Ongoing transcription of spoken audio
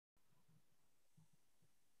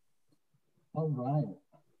All right.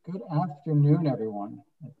 Good afternoon, everyone.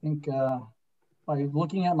 I think by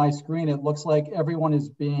looking at my screen, it looks like everyone is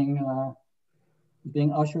being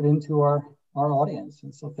ushered into our audience.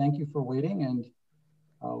 And so thank you for waiting and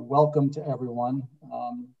welcome to everyone.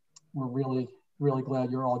 We're really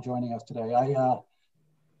glad you're all joining us today.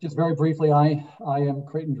 Just very briefly, I am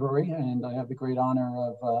Creighton Drury, and I have the great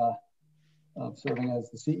honor of serving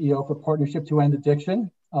as the CEO for Partnership to End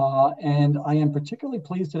Addiction. And I am particularly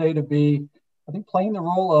pleased today to be, I think, playing the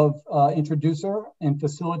role of introducer and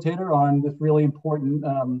facilitator on this really important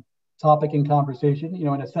topic and conversation. You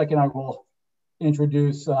know, in a second, I will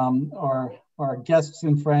introduce our guests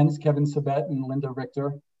and friends, Kevin Sabet and Linda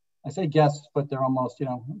Richter. I say guests, but they're almost, you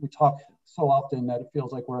know, we talk so often that it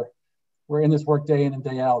feels like we're in this work day in and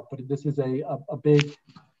day out. But this is a big,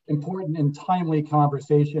 important, and timely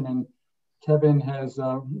conversation. And Kevin has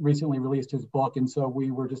recently released his book, and so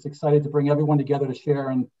we were just excited to bring everyone together to share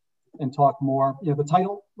and talk more. You know, the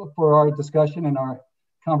title for our discussion and our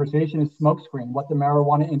conversation is Smokescreen, What the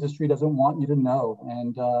Marijuana Industry Doesn't Want You to Know.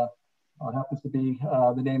 And it happens to be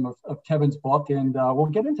the name of Kevin's book. And we'll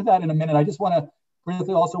get into that in a minute. I just want to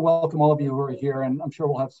briefly also welcome all of you who are here, and I'm sure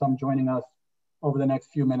we'll have some joining us over the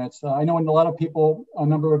next few minutes. I know a lot of people, a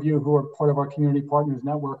number of you who are part of our Community Partners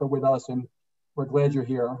Network are with us, and we're glad you're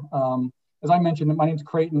here. As I mentioned, my name's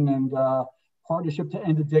Creighton, and Partnership to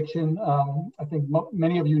End Addiction. I think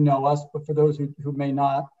many of you know us, but for those who may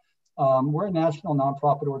not, we're a national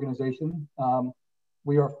nonprofit organization.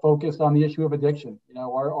 We are focused on the issue of addiction. You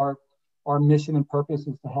know, our mission and purpose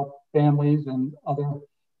is to help families and other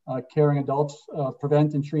caring adults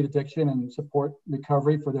prevent and treat addiction and support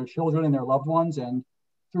recovery for their children and their loved ones. And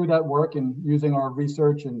through that work and using our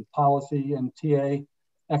research and policy and TA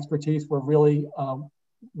expertise, we're really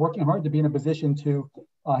working hard to be in a position to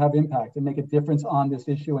have impact and make a difference on this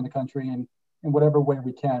issue in the country in whatever way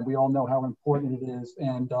we can. We all know how important it is.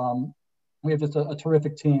 And we have just a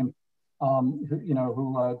terrific team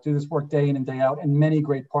who do this work day in and day out, and many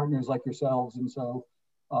great partners like yourselves. And so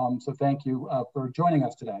thank you for joining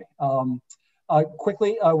us today.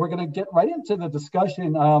 Quickly, we're going to get right into the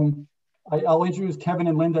discussion. I'll introduce Kevin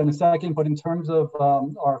and Linda in a second, but in terms of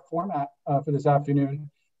our format for this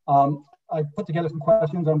afternoon, I put together some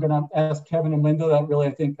questions I'm going to ask Kevin and Linda that really,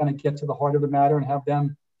 I think, kind of get to the heart of the matter and have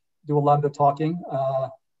them do a lot of the talking.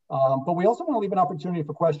 But we also want to leave an opportunity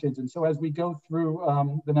for questions. And so as we go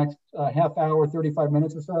through the next half hour, 35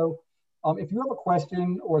 minutes or so, if you have a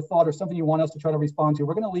question or thought or something you want us to try to respond to,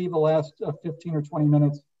 we're going to leave the last 15 or 20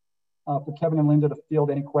 minutes for Kevin and Linda to field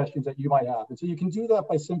any questions that you might have. And so you can do that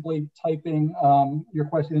by simply typing your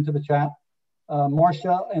question into the chat.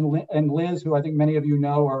 Marcia and Liz, who I think many of you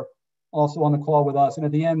know, are also on the call with us. And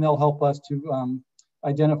at the end, they'll help us to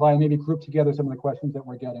identify and maybe group together some of the questions that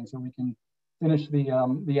we're getting so we can finish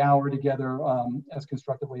the hour together as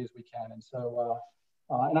constructively as we can. And so,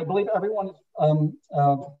 and I believe everyone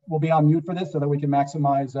will be on mute for this so that we can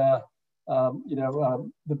maximize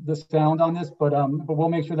the sound on this, but we'll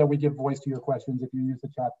make sure that we give voice to your questions if you use the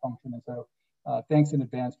chat function. And so thanks in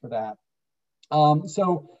advance for that.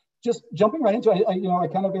 So just jumping right into it, I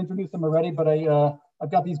kind of introduced them already, but I've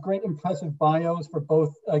got these great impressive bios for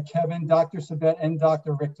both Kevin, Dr. Sabet, and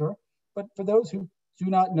Dr. Richter. But for those who do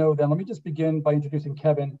not know them, let me just begin by introducing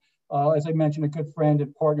Kevin. As I mentioned, a good friend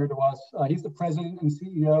and partner to us. He's the president and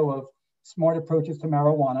CEO of Smart Approaches to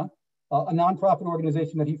Marijuana, a nonprofit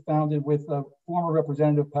organization that he founded with former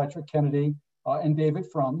Representative Patrick Kennedy and David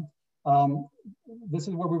Frum. This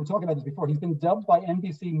is where we were talking about this before. He's been dubbed by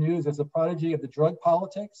NBC News as a prodigy of the drug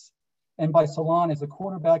politics, and by Salon as a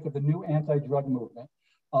quarterback of the new anti-drug movement.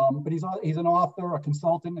 But he's an author, a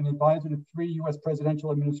consultant, and advisor to 3 U.S.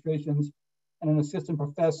 presidential administrations, and an assistant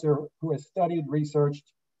professor who has studied,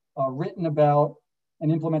 researched, written about,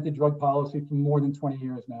 and implemented drug policy for more than 20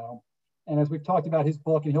 years now. And as we've talked about his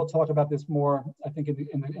book, and he'll talk about this more, I think,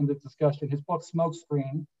 in the discussion, his book,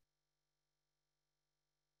 Smokescreen.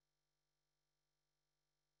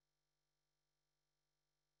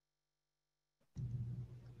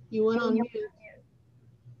 You went on mute.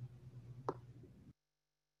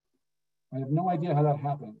 I have no idea how that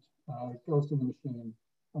happened. It goes to the machine.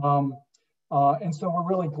 And so we're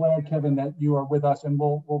really glad, Kevin, that you are with us, and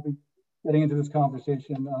we'll be getting into this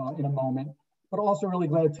conversation in a moment. But also really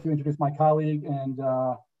glad to introduce my colleague and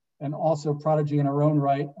also prodigy in her own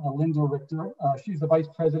right, Linda Richter. She's the Vice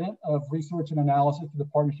President of Research and Analysis for the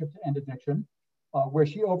Partnership to End Addiction, where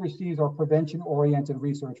she oversees our prevention-oriented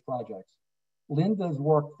research projects. Linda's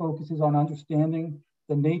work focuses on understanding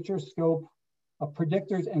the nature, scope, of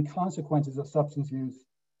predictors and consequences of substance use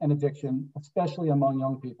and addiction, especially among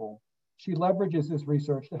young people. She leverages this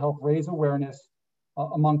research to help raise awareness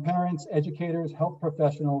among parents, educators, health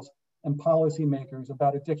professionals, and policymakers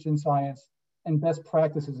about addiction science and best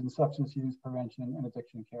practices in substance use prevention and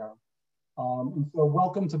addiction care. And so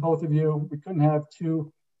welcome to both of you. We couldn't have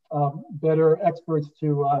two better experts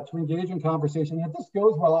to engage in conversation. And if this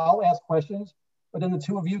goes well, I'll ask questions, but then the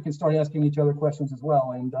two of you can start asking each other questions as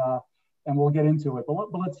well, and we'll get into it.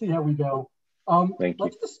 But let's see how we go. Thank you.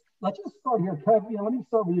 Let's just start here, Kev. Let me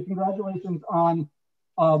start with you. Congratulations on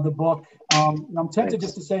the book. I'm tempted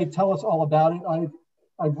just to say, tell us all about it.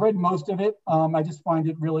 I've read most of it. I just find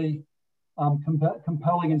it really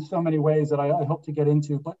compelling in so many ways that I hope to get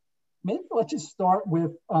into. But maybe let's just start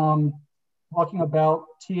with talking about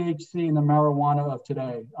THC and the marijuana of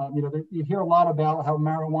today. You hear a lot about how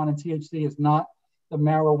marijuana and THC is not the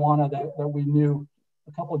marijuana that we knew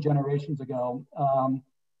a couple of generations ago.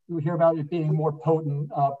 You hear about it being more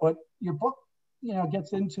potent, but your book,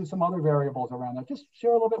 gets into some other variables around that. Just share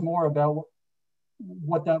a little bit more about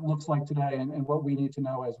what that looks like today and what we need to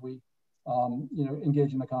know as we,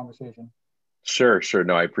 engage in the conversation. Sure.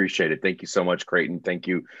 No, I appreciate it. Thank you so much, Creighton. Thank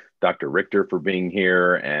you, Dr. Richter, for being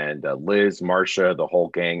here, and Liz, Marcia, the whole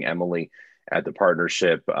gang, Emily at the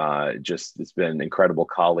partnership. It's been incredible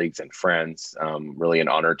colleagues and friends. Really an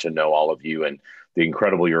honor to know all of you and the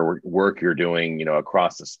incredible work you're doing,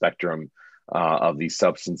 across the spectrum of these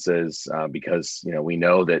substances, because, we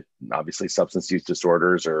know that obviously substance use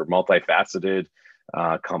disorders are multifaceted,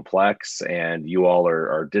 complex, and you all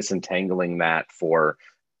are disentangling that for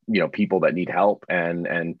people that need help,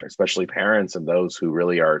 and especially parents and those who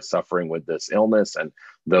really are suffering with this illness and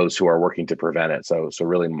those who are working to prevent it. So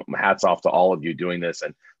really hats off to all of you doing this.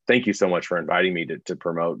 And thank you so much for inviting me to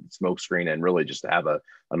promote Smokescreen and really just to have a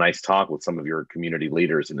nice talk with some of your community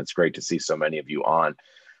leaders. And it's great to see so many of you on.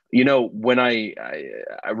 When I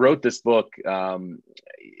wrote this book,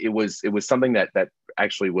 it was something that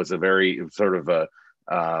actually was a very sort of a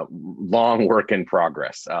long work in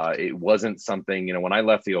progress. It wasn't something, when I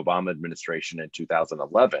left the Obama administration in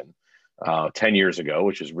 2011, 10 years ago,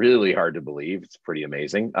 which is really hard to believe. It's pretty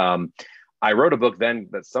amazing. I wrote a book then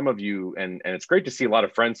that some of you, and it's great to see a lot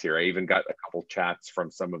of friends here. I even got a couple chats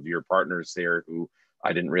from some of your partners there who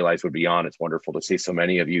I didn't realize would be on. It's wonderful to see so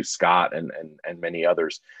many of you, Scott and many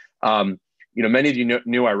others. Many of you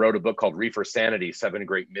knew I wrote a book called Reefer Sanity, 7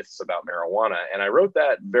 Great Myths About Marijuana. And I wrote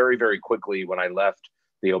that very, very quickly when I left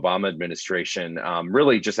the Obama administration,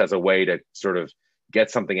 really just as a way to sort of get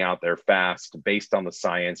something out there fast based on the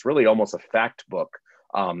science, really almost a fact book,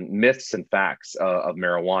 myths and facts of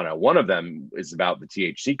marijuana. One of them is about the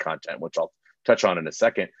THC content, which I'll touch on in a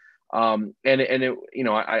second. I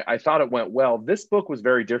thought it went well. This book was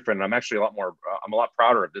very different. I'm actually I'm a lot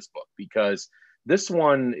prouder of this book because this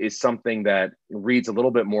one is something that reads a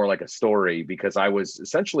little bit more like a story, because I was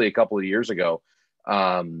essentially a couple of years ago,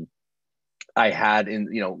 I had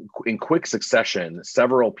in quick succession,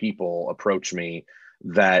 several people approach me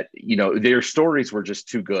that, their stories were just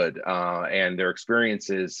too good. And their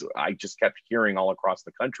experiences, I just kept hearing all across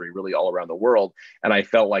the country, really all around the world. And I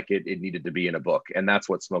felt like it needed to be in a book. And that's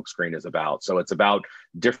what Smokescreen is about. So it's about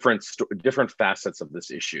different facets of this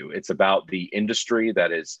issue. It's about the industry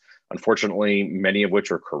that is, unfortunately, many of which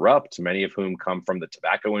are corrupt, many of whom come from the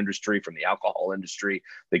tobacco industry, from the alcohol industry.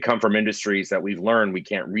 They come from industries that we've learned we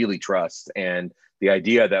can't really trust. And the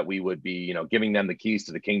idea that we would be, giving them the keys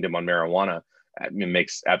to the kingdom on marijuana, it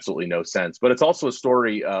makes absolutely no sense. But it's also a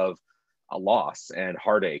story of a loss and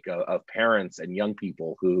heartache of parents and young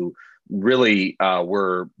people who really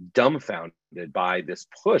were dumbfounded by this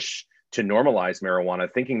push to normalize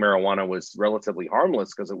marijuana, thinking marijuana was relatively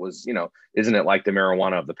harmless because it was, isn't it like the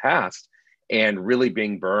marijuana of the past? And really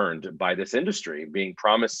being burned by this industry, being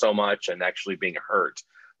promised so much and actually being hurt.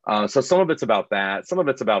 So some of it's about that. Some of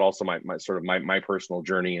it's about also my personal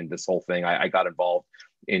journey in this whole thing. I got involved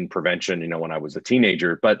in prevention, when I was a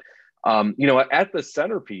teenager. But, at the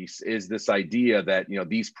centerpiece is this idea that,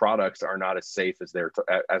 these products are not as safe as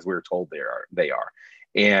as we're told they are.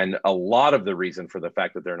 And a lot of the reason for the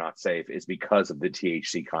fact that they're not safe is because of the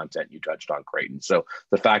THC content you touched on, Creighton. So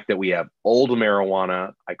the fact that we have old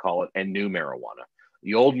marijuana, I call it, and new marijuana.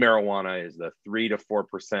 The old marijuana is the 3 to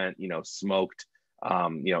 4%, smoked,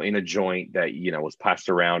 in a joint that, was passed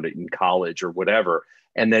around in college or whatever.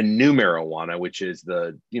 And then new marijuana, which is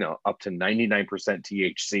the, up to 99%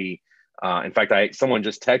 THC. In fact, someone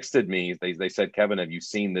just texted me. They said, Kevin, have you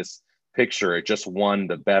seen this picture? It just won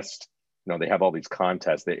the best, they have all these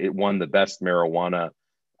contests. It won the best marijuana,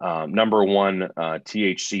 #1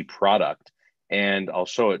 THC product. And I'll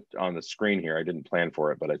show it on the screen here. I didn't plan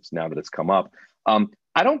for it, but it's now that it's come up.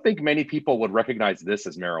 I don't think many people would recognize this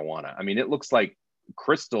as marijuana. I mean, it looks like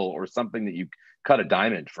crystal or something that you cut a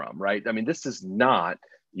diamond from, right? I mean, this is not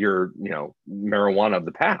your, marijuana of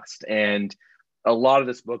the past. And a lot of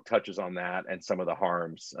this book touches on that and some of the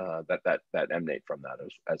harms that emanate from that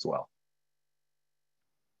as well.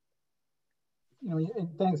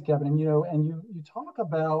 Thanks, Kevin. And you talk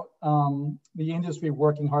about the industry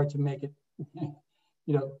working hard to make it,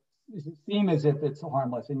 seem as if it's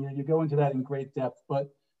harmless, and you go into that in great depth. But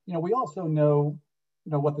we also know,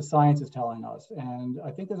 what the science is telling us, and I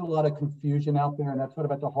think there's a lot of confusion out there, and that's sort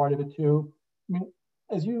of at the heart of it too. I mean,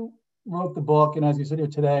 as you wrote the book, and as you sit here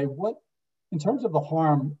today, what, in terms of the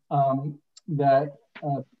harm that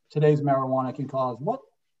today's marijuana can cause, what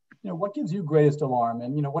gives you greatest alarm?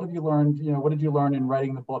 And, what have you learned, what did you learn in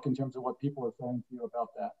writing the book in terms of what people are saying to you about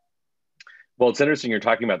that? Well, it's interesting you're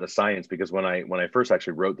talking about the science, because when I first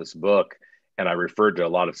actually wrote this book, and I referred to a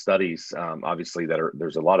lot of studies, obviously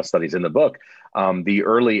there's a lot of studies in the book. The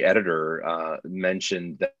early editor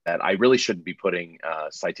mentioned that I really shouldn't be putting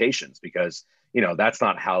citations, because that's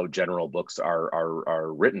not how general books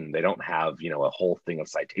are written. They don't have a whole thing of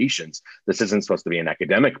citations. This isn't supposed to be an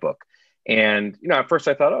academic book. And at first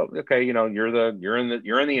I thought, oh, okay, you're in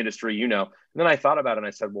the industry, And then I thought about it and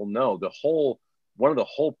I said, well, no, one of the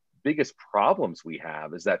whole biggest problems we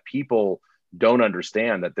have is that people don't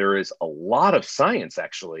understand that there is a lot of science,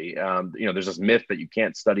 actually. There's this myth that you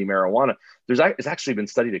can't study marijuana. It's actually been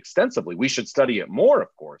studied extensively. We should study it more,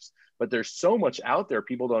 of course, but there's so much out there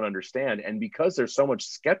people don't understand. And because there's so much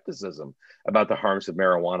skepticism about the harms of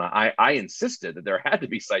marijuana, I insisted that there had to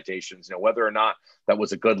be citations, whether or not that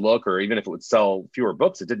was a good look, or even if it would sell fewer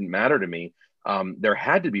books, it didn't matter to me. There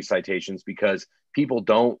had to be citations, because people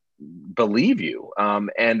don't believe you,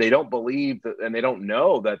 and they don't believe that, and they don't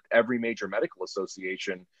know that every major medical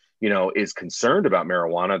association is concerned about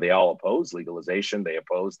marijuana. They all oppose legalization. They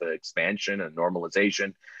oppose the expansion and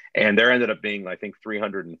normalization. And there ended up being, I think,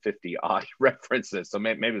 350 odd references. So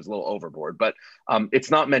maybe it's a little overboard, but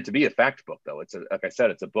it's not meant to be a fact book, though. Like I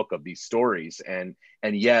said, it's a book of these stories. And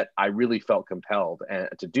yet I really felt compelled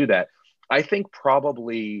to do that. I think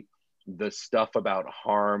probably the stuff about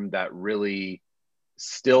harm that really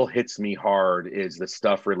still hits me hard is the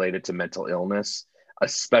stuff related to mental illness,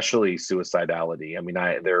 especially suicidality. I mean,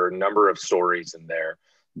 there are a number of stories in there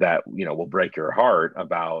that, will break your heart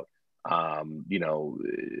about,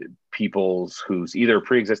 people's whose either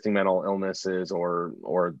pre-existing mental illnesses or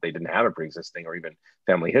they didn't have a pre-existing or even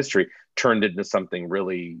family history turned into something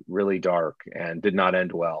really, really dark and did not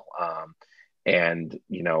end well. And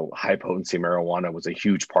high potency marijuana was a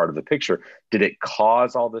huge part of the picture. Did it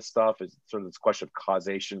cause all this stuff? Is sort of this question of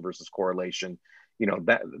causation versus correlation.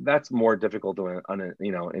 That's more difficult to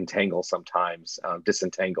entangle sometimes,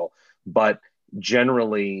 disentangle. But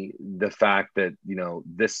generally, the fact that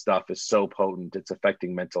this stuff is so potent, it's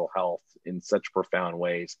affecting mental health in such profound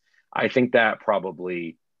ways, I think that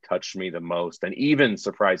probably touched me the most, and even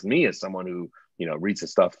surprised me as someone who reads the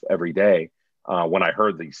stuff every day. When I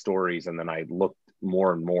heard these stories, and then I looked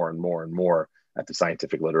more and more and more and more at the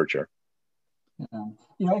scientific literature. Yeah.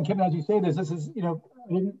 And Kevin, as you say this is, I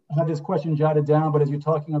didn't have this question jotted down, but as you're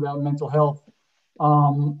talking about mental health,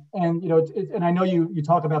 and and I know you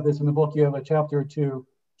talk about this in the book, you have a chapter or two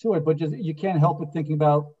to it, but just you can't help but thinking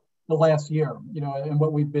about the last year, and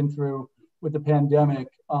what we've been through with the pandemic,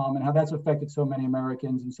 and how that's affected so many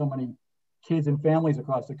Americans and so many kids and families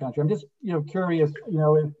across the country. I'm just, curious,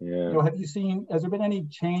 have you seen, has there been any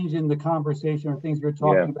change in the conversation or things you're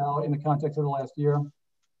talking about in the context of the last year?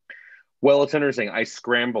 Well, it's interesting. I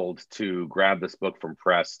scrambled to grab this book from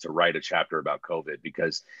press to write a chapter about COVID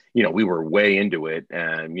because, we were way into it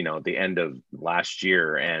and, at the end of last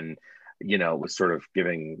year, and, it was sort of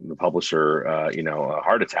giving the publisher, a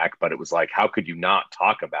heart attack, but it was like, how could you not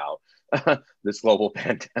talk about this global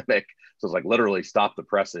pandemic? So it's like literally stop the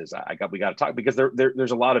presses. We got to talk, because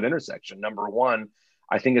there's a lot of intersection. Number one,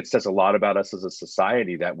 I think it says a lot about us as a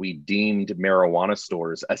society that we deemed marijuana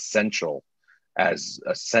stores as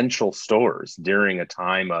essential stores during a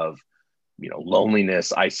time of,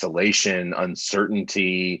 loneliness, isolation,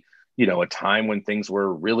 uncertainty, a time when things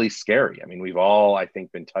were really scary. I mean, we've all, I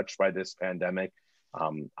think, been touched by this pandemic.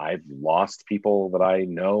 I've lost people that I've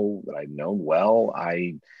known well.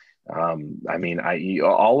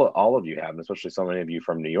 All of you have, and especially so many of you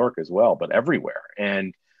from New York as well, but everywhere.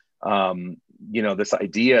 And, this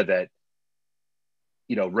idea that,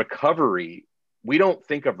 recovery, we don't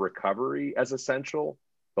think of recovery as essential,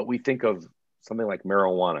 but we think of something like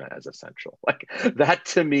marijuana as essential. Like that,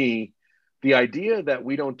 to me, the idea that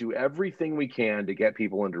we don't do everything we can to get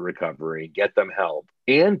people into recovery, get them help,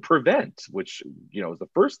 and prevent, which, is the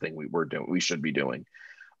first thing we should be doing.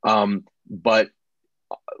 But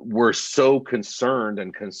we're so concerned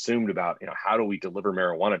and consumed about, how do we deliver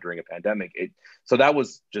marijuana during a pandemic? So that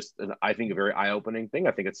was just, I think, a very eye-opening thing.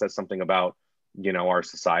 I think it says something about, our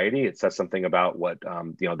society. It says something about what,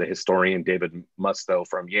 the historian David Musto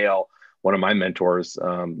from Yale, one of my mentors,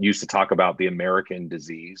 used to talk about the American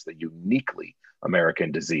disease, the uniquely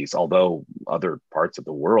American disease, although other parts of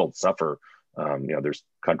the world suffer. There's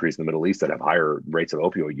countries in the Middle East that have higher rates of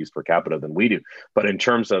opioid use per capita than we do. But in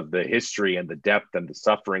terms of the history and the depth and the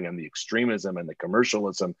suffering and the extremism and the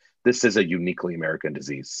commercialism, this is a uniquely American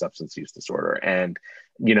disease, substance use disorder. And,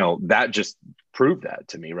 that just proved that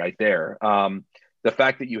to me right there. The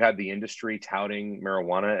fact that you had the industry touting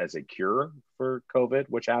marijuana as a cure for COVID,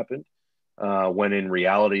 which happened, when in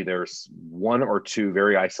reality, there's one or two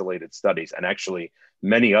very isolated studies, and actually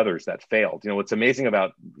many others that failed. What's amazing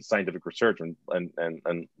about scientific research,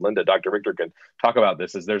 and Linda, Dr. Richter can talk about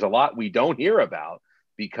this, is there's a lot we don't hear about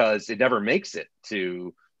because it never makes it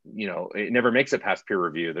to, it never makes it past peer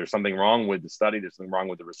review. There's something wrong with the study. There's something wrong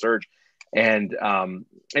with the research. And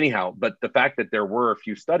anyhow, but the fact that there were a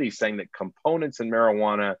few studies saying that components in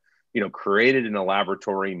marijuana, created in a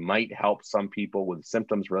laboratory might help some people with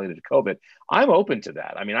symptoms related to COVID. I'm open to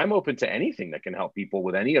that. I mean, I'm open to anything that can help people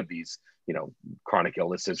with any of these, chronic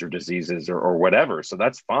illnesses or diseases or whatever. So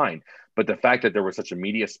that's fine. But the fact that there was such a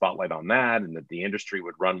media spotlight on that and that the industry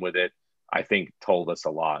would run with it, I think told us a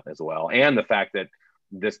lot as well. And the fact that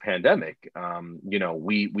this pandemic,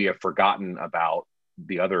 we have forgotten about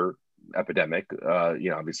the other epidemic,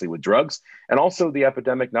 obviously with drugs, and also the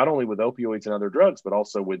epidemic, not only with opioids and other drugs, but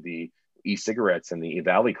also with the e-cigarettes and the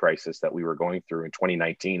e-valley crisis that we were going through in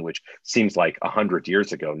 2019, which seems like 100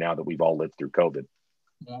 years ago now that we've all lived through COVID.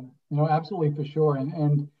 Yeah, absolutely, for sure.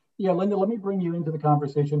 And yeah, Linda, let me bring you into the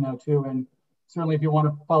conversation now too. And certainly if you want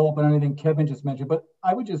to follow up on anything Kevin just mentioned, but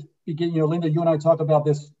I would just begin, Linda, you and I talk about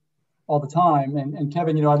this all the time. And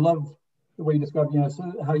Kevin, I love the way you described,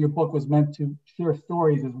 how your book was meant to share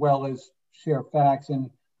stories as well as share facts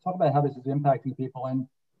and talk about how this is impacting people. And,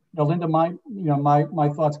 Linda, my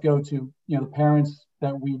thoughts go to, the parents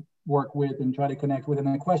that we work with and try to connect with,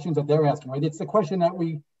 and the questions that they're asking, right? It's the question that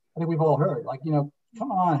I think we've all heard, like, come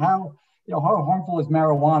on, how harmful is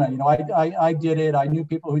marijuana? I did it. I knew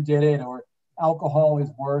people who did it, or alcohol is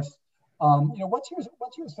worse. What's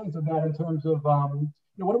your sense of that in terms of,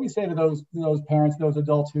 what do we say to those parents, those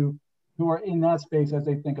adults who are in that space as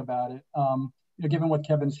they think about it, given what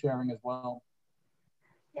Kevin's sharing as well?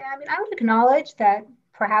 Yeah, I mean, I would acknowledge that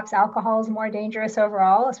perhaps alcohol is more dangerous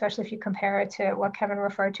overall, especially if you compare it to what Kevin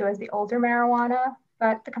referred to as the older marijuana.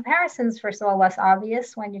 But the comparison's, first of all, less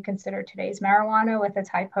obvious when you consider today's marijuana with its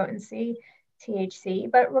high potency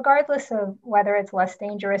THC. But regardless of whether it's less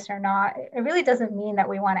dangerous or not, it really doesn't mean that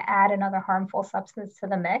we want to add another harmful substance to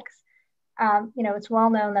the mix. It's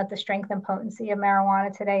well known that the strength and potency of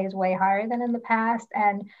marijuana today is way higher than in the past,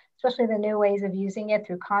 and especially the new ways of using it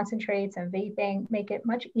through concentrates and vaping make it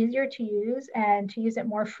much easier to use and to use it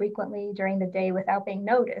more frequently during the day without being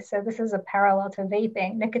noticed. So this is a parallel to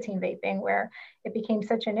vaping, nicotine vaping, where it became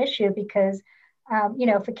such an issue because,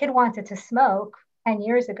 if a kid wanted to smoke 10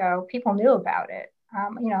 years ago, people knew about it.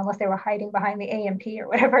 Unless they were hiding behind the AMP or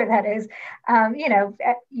whatever that is,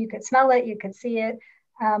 you could smell it, you could see it.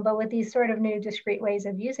 But with these sort of new discrete ways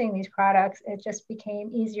of using these products, it just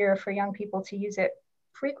became easier for young people to use it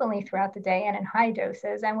frequently throughout the day and in high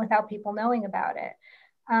doses and without people knowing about it.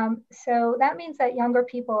 So that means that younger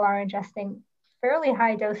people are ingesting fairly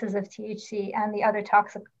high doses of THC and the other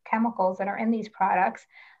toxic chemicals that are in these products,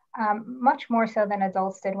 much more so than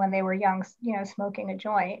adults did when they were young, smoking a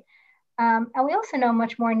joint. And we also know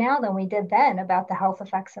much more now than we did then about the health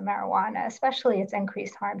effects of marijuana, especially its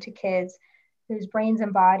increased harm to kids whose brains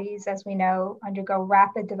and bodies, as we know, undergo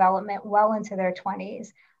rapid development well into their 20s.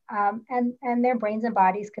 And their brains and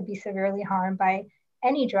bodies could be severely harmed by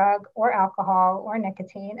any drug or alcohol or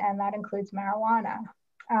nicotine, and that includes marijuana.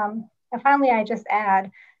 And finally, I just add,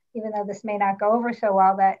 even though this may not go over so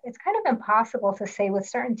well, that it's kind of impossible to say with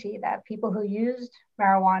certainty that people who used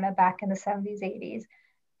marijuana back in the 70s, 80s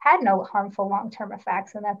had no harmful long-term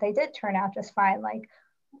effects and that they did turn out just fine. Like,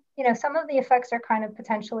 some of the effects are kind of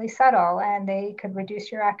potentially subtle and they could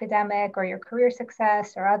reduce your academic or your career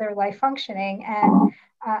success or other life functioning. And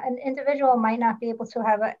an individual might not be able to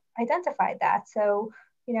have identified that. So,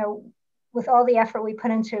 with all the effort we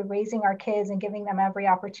put into raising our kids and giving them every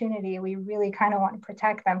opportunity, we really kind of want to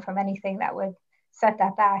protect them from anything that would set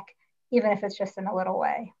that back, even if it's just in a little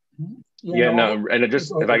way. And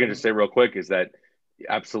if I can just say real quick is that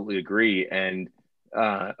absolutely agree. And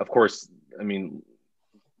of course, I mean,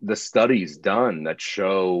 the studies done that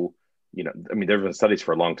show I mean, there have been studies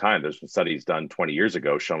for a long time. There's been studies done 20 years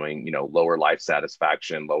ago showing, lower life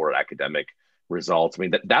satisfaction, lower academic results. I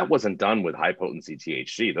mean, that wasn't done with high potency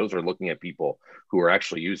THC. Those are looking at people who are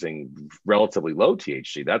actually using relatively low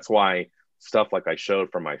THC. That's why stuff like I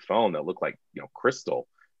showed from my phone that look like, crystal,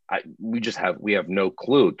 we have no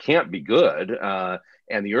clue. It can't be good.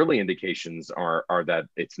 And the early indications are that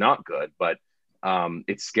it's not good, but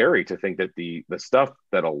it's scary to think that the stuff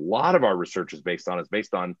that a lot of our research is based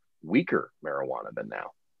on weaker marijuana than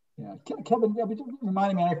now. Yeah, Kevin,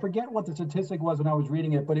 reminding me, I forget what the statistic was when I was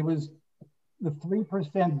reading it, but it was the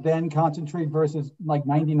 3% then concentrate versus like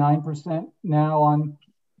 99% now on,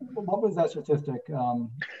 what was that statistic?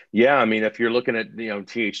 Yeah, I mean, if you're looking at,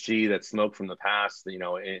 THC that's smoked from the past, in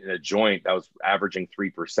a joint that was averaging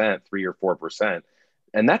 3%, 3 or 4%.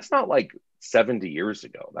 And that's not like 70 years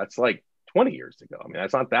ago. That's like 20 years ago. I mean,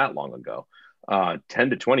 that's not that long ago. 10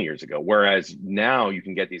 to 20 years ago. Whereas now you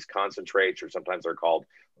can get these concentrates, or sometimes they're called,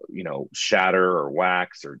 shatter or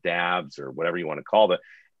wax or dabs or whatever you want to call it.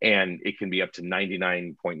 And it can be up to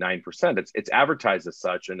 99.9%. It's advertised as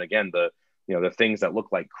such. And again, the things that look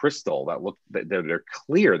like crystal, they're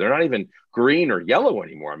clear. They're not even green or yellow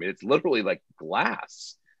anymore. I mean, it's literally like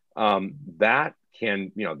glass. That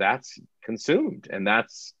can, that's consumed, and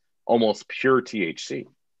that's almost pure THC.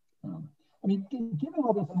 I mean, given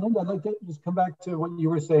all this, Linda, I'd like to just come back to what you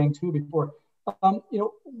were saying too before.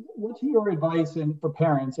 What's your advice for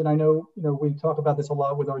parents? And I know, we talk about this a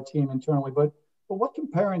lot with our team internally, but what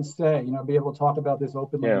can parents say? Be able to talk about this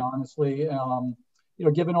openly and honestly.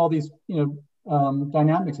 Given all these,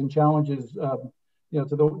 dynamics and challenges, to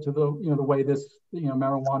the way this,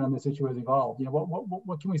 marijuana and this issue has evolved.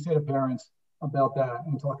 What can we say to parents about that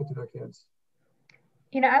and talking to their kids?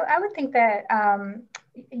 I would think that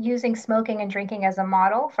using smoking and drinking as a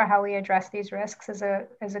model for how we address these risks is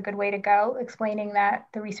a good way to go, explaining that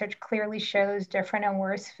the research clearly shows different and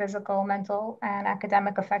worse physical, mental, and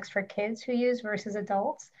academic effects for kids who use versus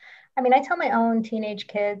adults. I mean, I tell my own teenage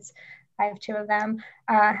kids, I have 2 of them,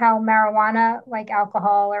 how marijuana, like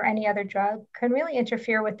alcohol or any other drug, can really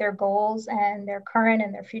interfere with their goals and their current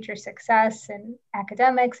and their future success in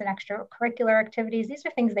academics and extracurricular activities. These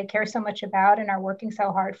are things they care so much about and are working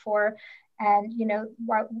so hard for. And,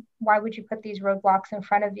 why would you put these roadblocks in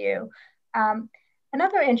front of you?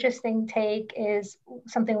 Another interesting take is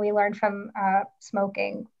something we learned from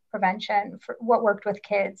smoking prevention, for what worked with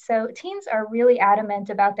kids. So teens are really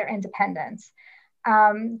adamant about their independence.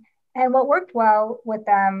 And what worked well with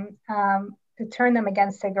them to turn them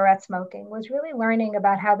against cigarette smoking was really learning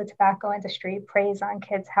about how the tobacco industry preys on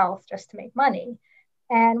kids' health just to make money.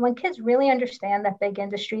 And when kids really understand that big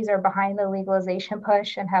industries are behind the legalization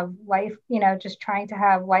push and have just trying to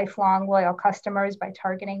have lifelong loyal customers by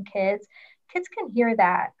targeting kids can hear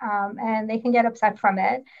that and they can get upset from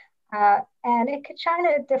it. And it could shine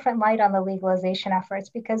a different light on the legalization efforts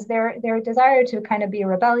because their desire to kind of be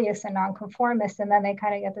rebellious and nonconformist, and then they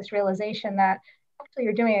kind of get this realization that actually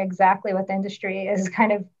you're doing exactly what the industry is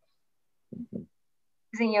kind of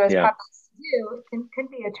using you as puppets to do, can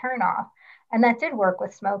be a turnoff. And that did work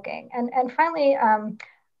with smoking. And finally,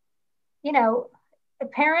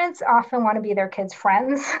 parents often want to be their kids'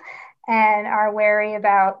 friends and are wary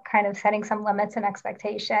about kind of setting some limits and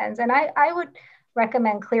expectations. And I would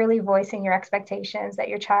recommend clearly voicing your expectations that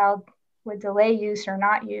your child would delay use or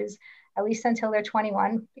not use, at least until they're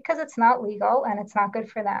 21, because it's not legal and it's not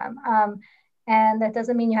good for them. And that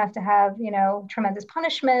doesn't mean you have to have, tremendous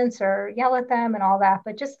punishments or yell at them and all that,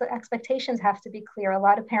 but just the expectations have to be clear. A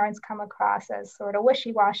lot of parents come across as sort of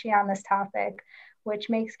wishy-washy on this topic, which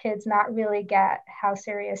makes kids not really get how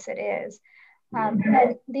serious it is.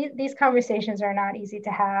 And these conversations are not easy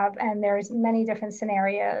to have, and there's many different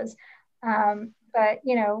scenarios. But,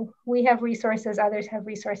 we have resources, others have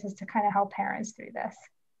resources to kind of help parents through this.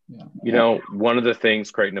 Yeah. One of the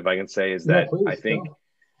things, Creighton, if I can say, is that I think,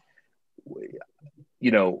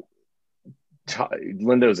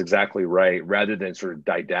 Linda is exactly right. Rather than sort of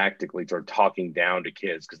didactically sort of talking down to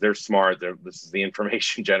kids, because they're smart, this is the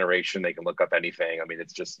information generation. They can look up anything. I mean,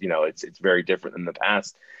 it's just, it's very different than the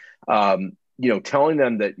past. Telling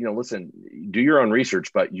them that, listen, do your own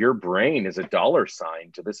research, but your brain is a dollar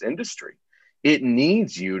sign to this industry. It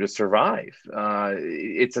needs you to survive.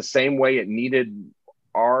 It's the same way it needed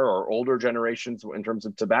our or older generations in terms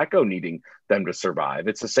of tobacco needing them to survive.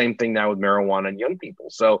 It's the same thing now with marijuana and young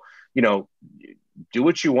people. So, do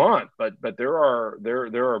what you want, but there are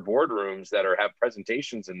boardrooms that have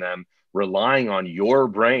presentations in them relying on your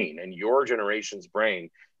brain and your generation's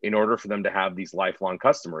brain in order for them to have these lifelong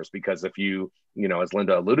customers. Because if you, as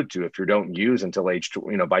Linda alluded to, if you don't use until age,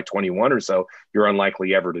 by 21 or so, you're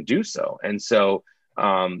unlikely ever to do so. And so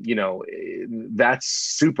That's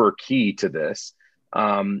super key to this.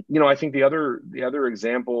 I think the other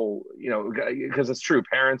example, because it's true,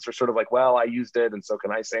 parents are sort of like, well, I used it, and so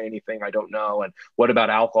can I say anything? I don't know. And what about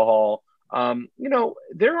alcohol?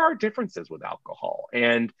 There are differences with alcohol,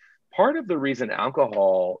 and part of the reason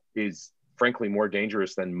alcohol is frankly more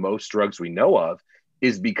dangerous than most drugs we know of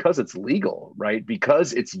is because it's legal, right?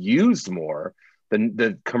 Because it's used more.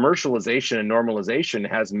 The commercialization and normalization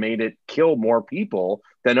has made it kill more people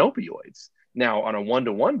than opioids. Now, on a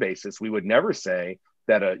one-to-one basis, we would never say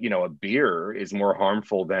that a beer is more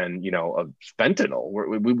harmful than a fentanyl.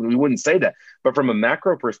 We wouldn't say that. But from a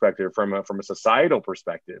macro perspective, from a societal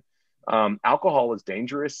perspective, alcohol is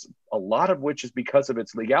dangerous. A lot of which is because of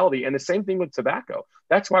its legality, and the same thing with tobacco.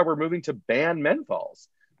 That's why we're moving to ban menthols.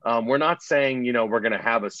 We're not saying, we're going to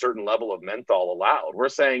have a certain level of menthol allowed. We're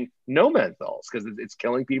saying no menthols because it's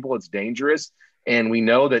killing people. It's dangerous. And we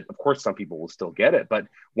know that, of course, some people will still get it. But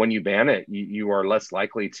when you ban it, you are less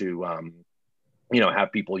likely to,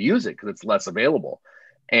 have people use it because it's less available.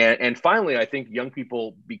 And finally, I think young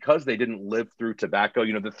people, because they didn't live through tobacco,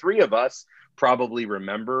 the three of us probably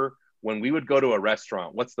remember when we would go to a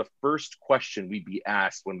restaurant, what's the first question we'd be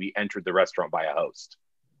asked when we entered the restaurant by a host?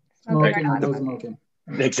 Smoking or no smoking.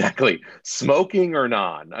 Exactly. Smoking or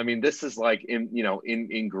non. I mean, this is like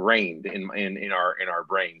ingrained in our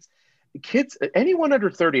brains. Kids, anyone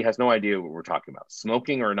under 30 has no idea what we're talking about.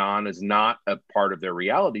 Smoking or non is not a part of their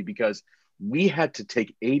reality because we had to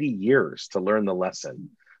take 80 years to learn the lesson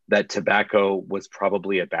that tobacco was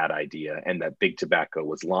probably a bad idea and that big tobacco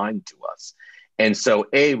was lying to us. And so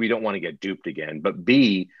A, we don't want to get duped again, but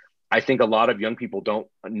B, I think a lot of young people don't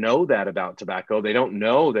know that about tobacco. They don't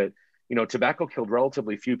know that tobacco killed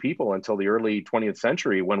relatively few people until the early 20th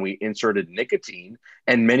century when we inserted nicotine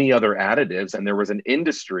and many other additives. And there was an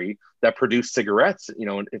industry that produced cigarettes,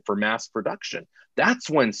 for mass production. That's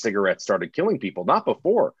when cigarettes started killing people, not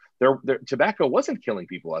before. Tobacco wasn't killing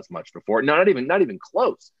people as much before, not even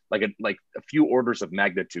close, like a few orders of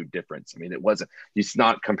magnitude difference. I mean, it's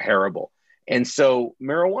not comparable. And so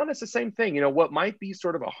marijuana is the same thing. What might be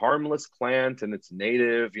sort of a harmless plant and it's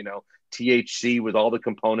native, THC with all the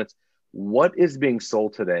components. What is being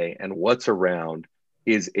sold today and what's around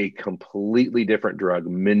is a completely different drug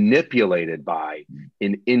manipulated by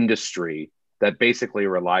an industry that basically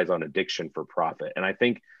relies on addiction for profit. And I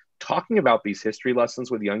think talking about these history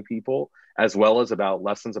lessons with young people, as well as about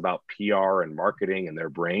lessons about PR and marketing and their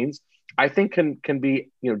brains, I think can be,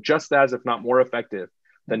 just as, if not more effective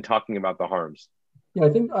than talking about the harms. Yeah, I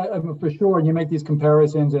think for sure you make these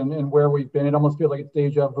comparisons and where we've been, it almost feels like it's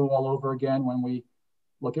deja vu all over again when we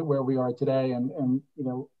look at where we are today, and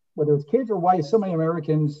whether it's kids or why so many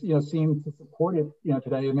Americans seem to support it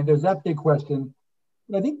today. I mean, there's that big question.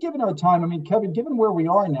 But I think given our time, I mean, Kevin, given where we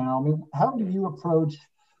are now, I mean, how do you approach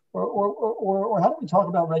or how do we talk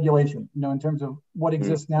about regulation? In terms of what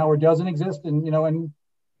exists now or doesn't exist, and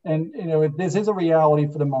if this is a reality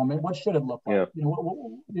for the moment, what should it look like? Yeah.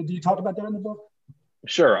 Do you talk about that in the book?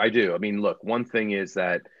 Sure, I do. I mean, look, one thing is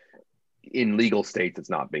that in legal states,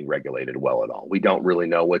 it's not being regulated well at all. We don't really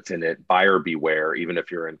know what's in it. Buyer beware, even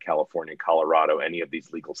if you're in California, Colorado, any of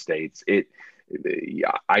these legal states.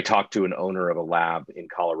 I talked to an owner of a lab in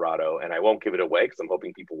Colorado, and I won't give it away because I'm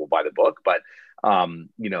hoping people will buy the book, but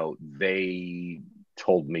they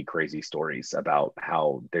told me crazy stories about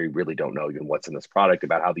how they really don't know even what's in this product,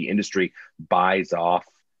 about how the industry buys off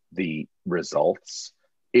the results.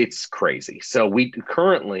 It's crazy. So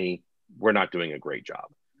we're not doing a great job.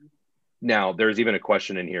 Now, there's even a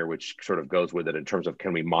question in here which sort of goes with it in terms of,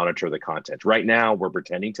 can we monitor the content? Right now, we're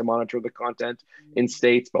pretending to monitor the content in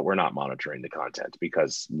states, but we're not monitoring the content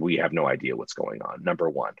because we have no idea what's going on, number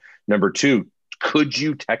one. Number two, could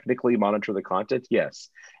you technically monitor the content? Yes.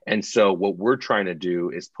 And so what we're trying to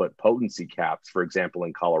do is put potency caps, for example,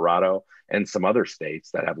 in Colorado and some other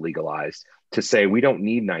states that have legalized, to say we don't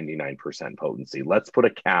need 99% potency. Let's put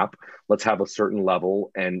a cap. Let's have a certain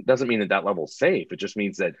level. And doesn't mean that level is safe. It just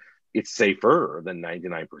means that it's safer than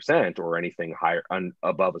 99% or anything higher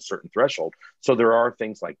above a certain threshold. So there are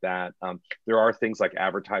things like that. There are things like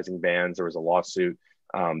advertising bans. There was a lawsuit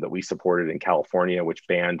that we supported in California, which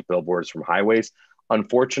banned billboards from highways.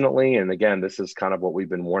 Unfortunately, and again, this is kind of what we've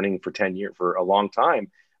been warning for 10 years, for a long time,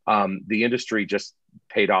 the industry just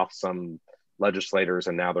paid off some legislators,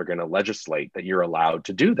 and now they're going to legislate that you're allowed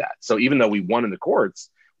to do that. So even though we won in the courts,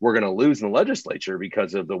 we're going to lose in the legislature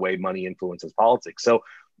because of the way money influences politics. So,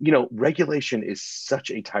 regulation is such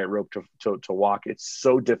a tightrope to walk. It's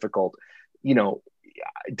so difficult. It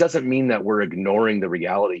doesn't mean that we're ignoring the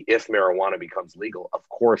reality. If marijuana becomes legal, of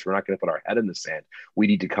course, we're not going to put our head in the sand. We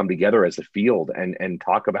need to come together as a field and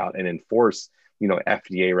talk about and enforce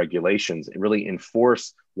FDA regulations and really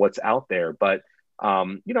enforce what's out there. But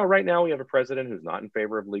right now we have a president who's not in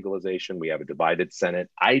favor of legalization. We have a divided Senate.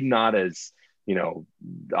 I'm not as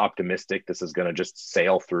optimistic this is going to just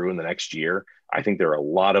sail through in the next year. I think there are a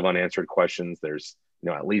lot of unanswered questions. There's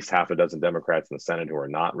at least half a dozen Democrats in the Senate who are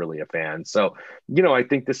not really a fan. So I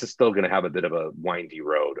think this is still going to have a bit of a windy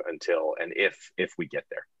road until and if we get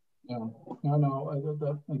there. Yeah, no,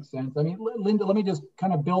 that makes sense. I mean, Linda, let me just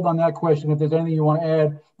kind of build on that question if there's anything you want to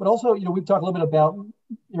add. But also, we've talked a little bit about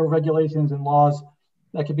regulations and laws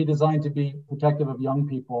that could be designed to be protective of young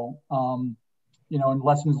people, and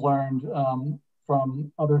lessons learned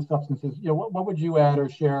from other substances. What would you add or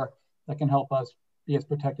share that can help us be as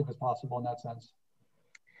protective as possible in that sense?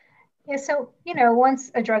 Yeah, so,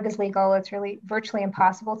 once a drug is legal, it's really virtually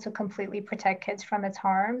impossible to completely protect kids from its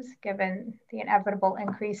harms, given the inevitable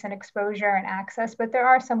increase in exposure and access. But there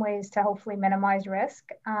are some ways to hopefully minimize risk.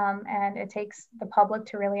 And it takes the public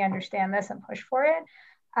to really understand this and push for it.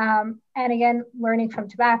 And again, learning from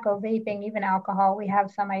tobacco, vaping, even alcohol, we have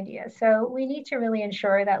some ideas. So we need to really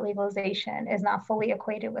ensure that legalization is not fully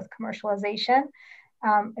equated with commercialization.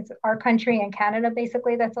 It's our country and Canada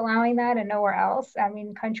basically that's allowing that and nowhere else. I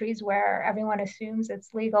mean, countries where everyone assumes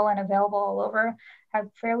it's legal and available all over have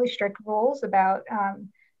fairly strict rules about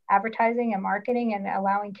advertising and marketing and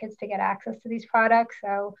allowing kids to get access to these products.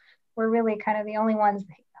 So we're really kind of the only ones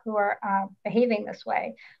who are behaving this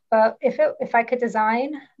way. But if I could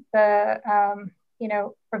design the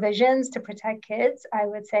provisions to protect kids, I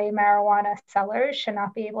would say marijuana sellers should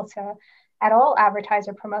not be able to at all advertise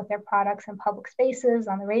or promote their products in public spaces,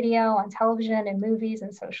 on the radio, on television, in movies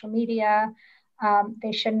and social media.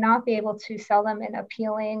 They should not be able to sell them in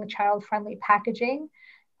appealing, child-friendly packaging.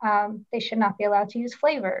 They should not be allowed to use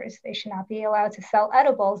flavors. They should not be allowed to sell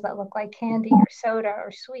edibles that look like candy or soda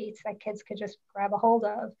or sweets that kids could just grab a hold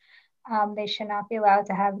of. They should not be allowed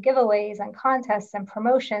to have giveaways and contests and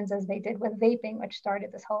promotions as they did with vaping, which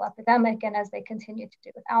started this whole epidemic, and as they continue to do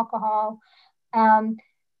with alcohol.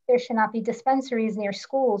 There should not be dispensaries near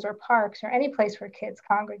schools or parks or any place where kids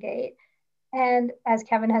congregate. And as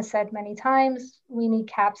Kevin has said many times, we need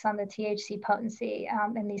caps on the THC potency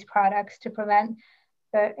in these products to prevent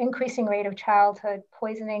the increasing rate of childhood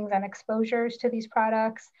poisonings and exposures to these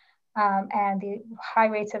products and the high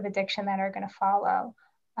rates of addiction that are going to follow.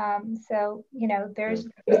 So, there's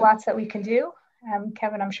lots that we can do.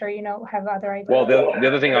 Kevin, I'm sure have other ideas. Well, the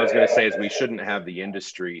other thing I was going to say is we shouldn't have the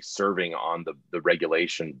industry serving on the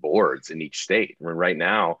regulation boards in each state. I mean, right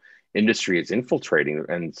now, industry is infiltrating,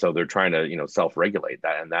 and so they're trying to self-regulate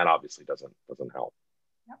that, and that obviously doesn't help.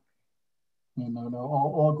 Yep. No,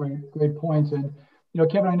 all great points. And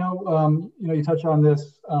Kevin, I know you touch on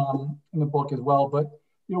this in the book as well, but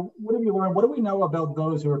what have you learned? What do we know about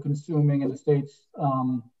those who are consuming in the states?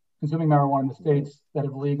 Consuming marijuana in the states that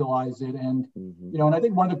have legalized it, and and I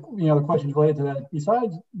think one of the the questions related to that,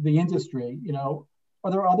 besides the industry,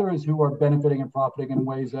 are there others who are benefiting and profiting in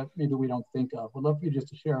ways that maybe we don't think of? Would love for you just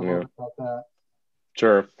to share a little bit about that.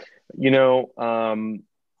 Sure.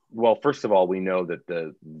 Well, first of all, we know that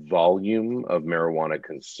the volume of marijuana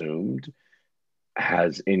consumed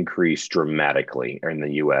has increased dramatically in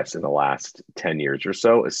the U.S. in the last 10 years or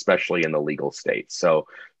so, especially in the legal states. So,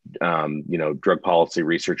 drug policy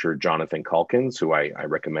researcher Jonathan Calkins, who I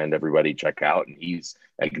recommend everybody check out, and he's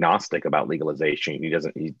agnostic about legalization. He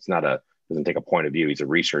doesn't take a point of view. He's a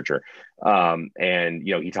researcher. And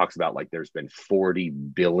he talks about there's been 40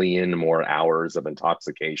 billion more hours of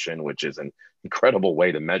intoxication, which is an incredible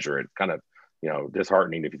way to measure it. Kind of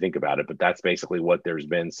disheartening if you think about it, but that's basically what there's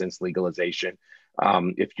been since legalization.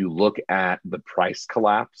 If you look at the price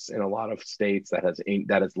collapse in a lot of states, that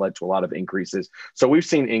has led to a lot of increases. So we've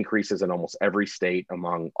seen increases in almost every state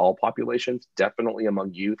among all populations, definitely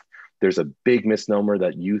among youth. There's a big misnomer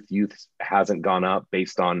that youth hasn't gone up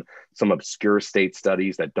based on some obscure state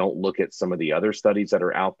studies that don't look at some of the other studies that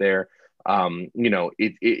are out there. We're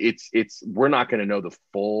not going to know the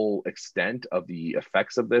full extent of the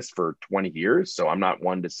effects of this for 20 years. So I'm not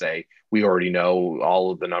one to say we already know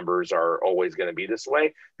all of the numbers are always going to be this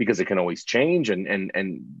way, because it can always change. And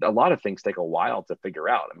a lot of things take a while to figure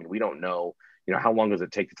out. I mean, we don't know, how long does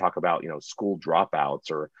it take to talk about, school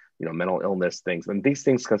dropouts or, mental illness things. And these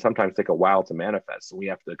things can sometimes take a while to manifest. So we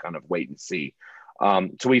have to kind of wait and see.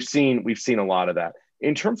 So we've seen a lot of that.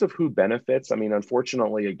 In terms of who benefits, I mean,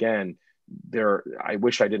 unfortunately, again, I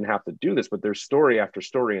wish I didn't have to do this, but there's story after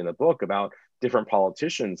story in the book about different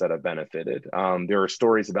politicians that have benefited. There are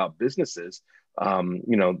stories about businesses,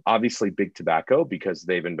 obviously big tobacco, because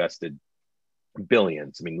they've invested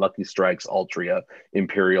billions. I mean, Lucky Strikes, Altria,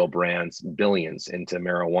 Imperial brands, billions into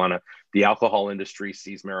marijuana. The alcohol industry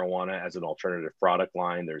sees marijuana as an alternative product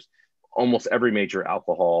line. There's almost every major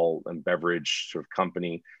alcohol and beverage sort of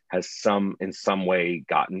company has in some way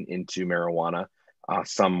gotten into marijuana,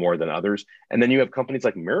 some more than others. And then you have companies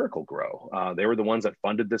like Miracle Grow. They were the ones that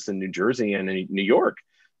funded this in New Jersey and in New York,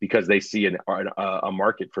 because they see a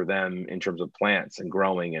market for them in terms of plants and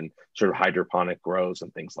growing and sort of hydroponic grows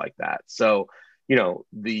and things like that. So, you know,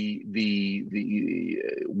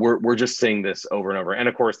 we're just seeing this over and over. And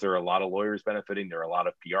of course, there are a lot of lawyers benefiting. There are a lot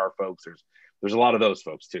of PR folks. There's a lot of those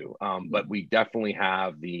folks too. But we definitely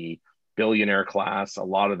have the billionaire class. A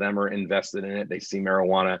lot of them are invested in it. They see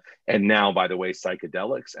marijuana, and now, by the way,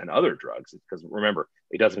 psychedelics and other drugs, because remember,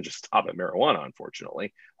 it doesn't just stop at marijuana,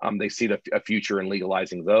 unfortunately. They see a future in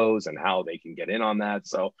legalizing those and how they can get in on that.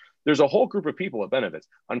 So there's a whole group of people it benefits.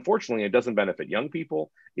 Unfortunately, it doesn't benefit young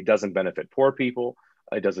people. It doesn't benefit poor people.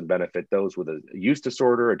 It doesn't benefit those with a use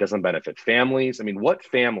disorder. It doesn't benefit families. I mean, what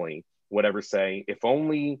family would ever say, if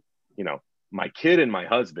only, you know, my kid and my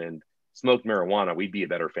husband smoked marijuana, we'd be a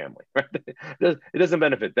better family, right? It doesn't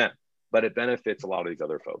benefit them, but it benefits a lot of these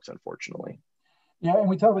other folks, unfortunately. Yeah, and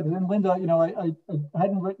we talked about this. And Linda, you know, I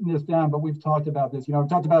hadn't written this down, but we've talked about this. You know, we've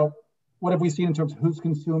talked about what have we seen in terms of who's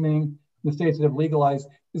consuming the states that have legalized.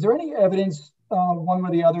 Is there any evidence, one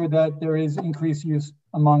or the other, that there is increased use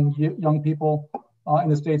among young people in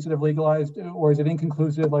the states that have legalized, or is it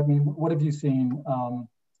inconclusive? I mean, what have you seen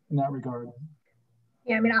in that regard?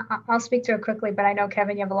 Yeah, I mean, I'll speak to it quickly, but I know,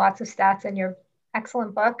 Kevin, you have lots of stats in your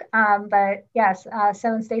excellent book. But yes,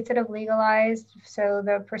 so in states that have legalized, so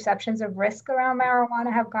the perceptions of risk around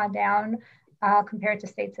marijuana have gone down compared to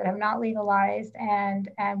states that have not legalized. And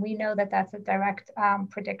we know that that's a direct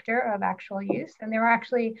predictor of actual use. And there are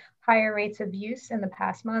actually higher rates of use in the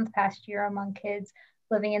past month, past year among kids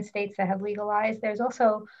living in states that have legalized. There's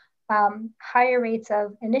also higher rates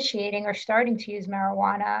of initiating or starting to use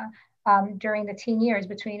marijuana during the teen years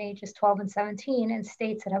between ages 12 and 17 in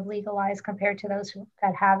states that have legalized compared to those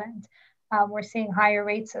that haven't. We're seeing higher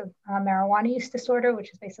rates of marijuana use disorder,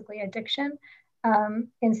 which is basically addiction,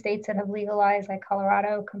 in states that have legalized, like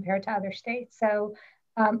Colorado, compared to other states. So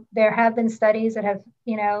there have been studies that have,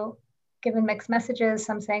 you know, given mixed messages,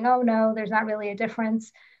 some saying, oh no, there's not really a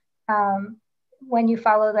difference. When you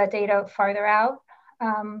follow that data farther out,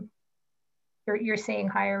 you're seeing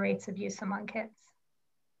higher rates of use among kids.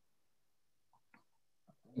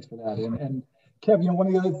 Thanks for that. And Kev, you know, one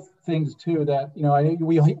of the other things too that, you know, you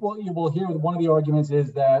will hear one of the arguments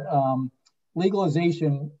is that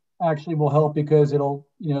legalization actually will help because it'll,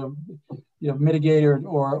 you know, mitigate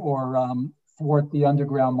or thwart the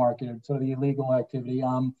underground market, sort of the illegal activity.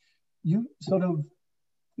 You sort of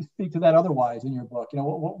speak to that otherwise in your book. You know,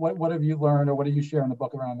 what have you learned, or what do you share in the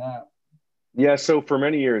book around that? Yeah, so for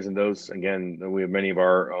many years, and those, again, we have many of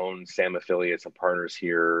our own SAM affiliates and partners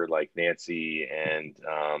here, like Nancy and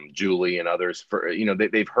Julie and others. For, you know,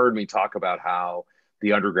 they've heard me talk about how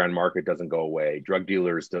the underground market doesn't go away. Drug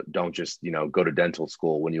dealers don't just, you know, go to dental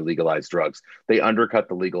school when you legalize drugs. They undercut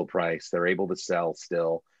the legal price. They're able to sell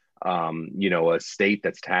still. You know, a state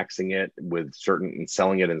that's taxing it with certain,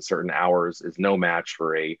 selling it in certain hours is no match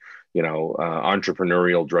for a, you know,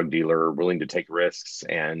 entrepreneurial drug dealer willing to take risks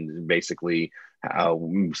and basically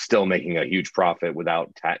still making a huge profit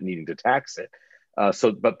without needing to tax it.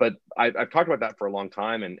 But I've talked about that for a long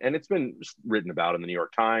time, and it's been written about in the New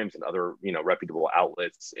York Times and other, you know, reputable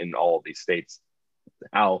outlets in all of these states,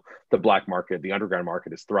 how the black market, the underground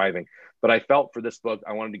market, is thriving. But I felt for this book,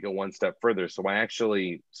 I wanted to go one step further. So I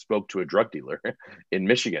actually spoke to a drug dealer in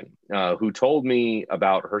Michigan who told me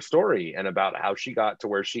about her story and about how she got to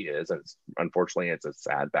where she is. And unfortunately, it's a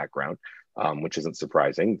sad background, which isn't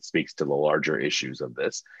surprising. It speaks to the larger issues of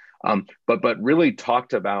this. But really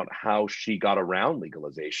talked about how she got around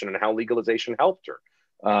legalization and how legalization helped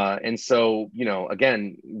her. And so, you know,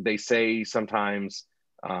 again, they say sometimes,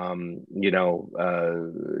 you know,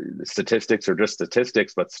 statistics are just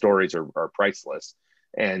statistics, but stories are priceless.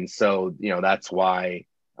 And so, you know, that's why,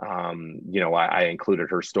 you know, I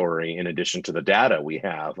included her story in addition to the data we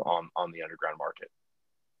have on the underground market.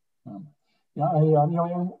 Yeah, you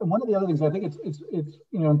know, and one of the other things I think it's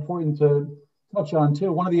you know, important to touch on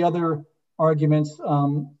too. One of the other arguments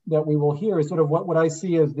that we will hear is sort of what I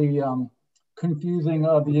see as the confusing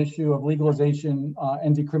of the issue of legalization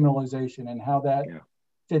and decriminalization, and how that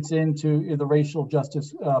fits into the racial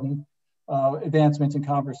justice advancements and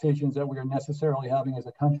conversations that we are necessarily having as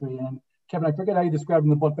a country. And Kevin, I forget how you described in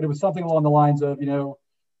the book, but it was something along the lines of, you know,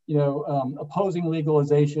 opposing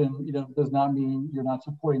legalization, does not mean you're not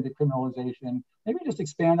supporting decriminalization. Maybe just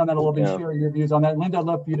expand on that a little bit, share your views on that. Linda, I'd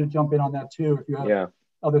love for you to jump in on that too, if you have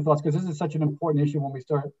other thoughts, because this is such an important issue when we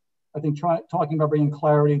start, I think, talking about bringing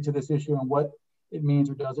clarity to this issue and what it means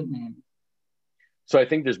or doesn't mean. So I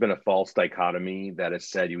think there's been a false dichotomy that has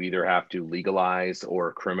said you either have to legalize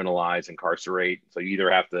or criminalize, incarcerate. So you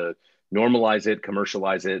either have to normalize it,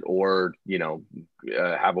 commercialize it, or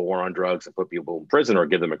have a war on drugs and put people in prison, or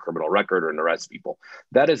give them a criminal record, or arrest people.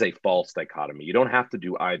 That is a false dichotomy. You don't have to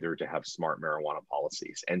do either to have smart marijuana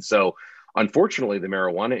policies. And so, unfortunately, the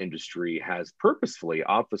marijuana industry has purposefully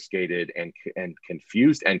obfuscated and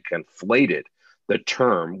confused and conflated the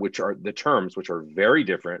terms, which are very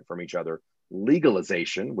different from each other.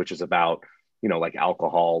 Legalization, which is about, like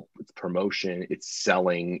alcohol, it's promotion, it's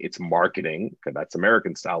selling, it's marketing, because that's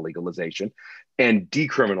American style legalization, and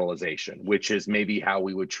decriminalization, which is maybe how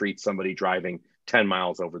we would treat somebody driving 10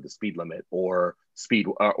 miles over the speed limit, or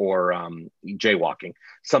jaywalking,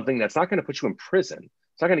 something that's not going to put you in prison.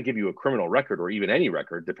 It's not going to give you a criminal record, or even any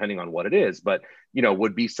record, depending on what it is, but,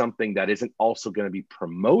 would be something that isn't also going to be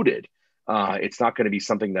promoted. It's not going to be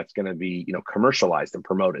something that's going to be, commercialized and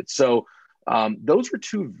promoted. So those are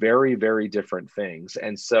two very, very different things.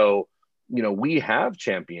 And so, we have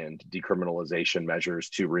championed decriminalization measures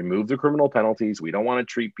to remove the criminal penalties. We don't want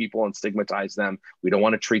to treat people and stigmatize them. We don't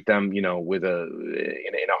want to treat them, in a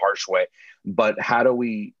harsh way. But how do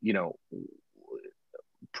we,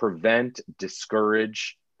 prevent,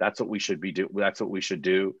 discourage? That's what we should be do. That's what we should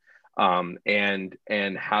do.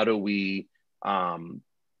 And how do we,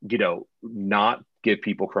 not give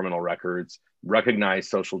people criminal records, recognize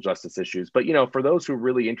social justice issues. But, for those who are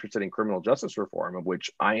really interested in criminal justice reform, of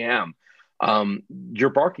which I am, you're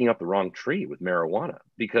barking up the wrong tree with marijuana,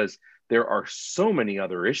 because there are so many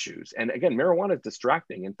other issues. And again, marijuana is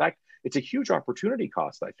distracting. In fact, it's a huge opportunity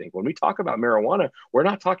cost, I think. When we talk about marijuana, we're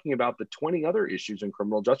not talking about the 20 other issues in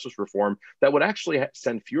criminal justice reform that would actually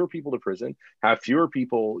send fewer people to prison, have fewer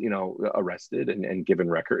people, arrested and given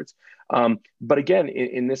records. But again,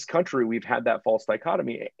 in this country, we've had that false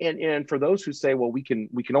dichotomy. And for those who say, well, we can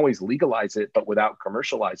always legalize it, but without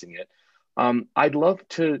commercializing it, I'd love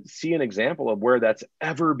to see an example of where that's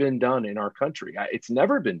ever been done in our country. It's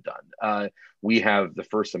never been done. We have the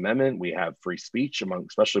First Amendment. We have free speech,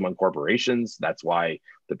 especially among corporations. That's why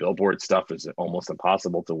the billboard stuff is almost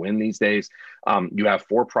impossible to win these days. You have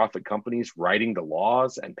for-profit companies writing the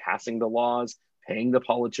laws and passing the laws, paying the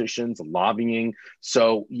politicians, lobbying.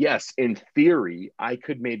 So yes, in theory, I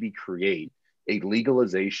could maybe create a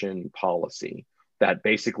legalization policy that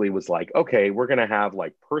basically was like, okay, we're going to have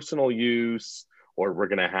like personal use, or we're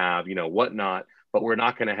going to have, whatnot, but we're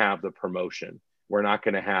not going to have the promotion. We're not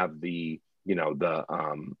going to have the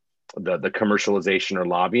commercialization or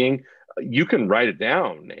lobbying. You can write it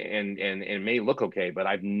down and it may look okay, but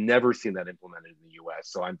I've never seen that implemented in the US.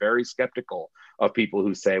 So I'm very skeptical of people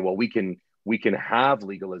who say, well, we can have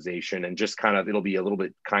legalization and just kind of, it'll be a little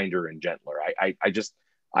bit kinder and gentler.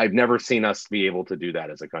 I've never seen us be able to do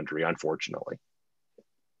that as a country, unfortunately.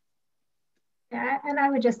 Yeah, and I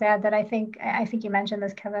would just add that I think you mentioned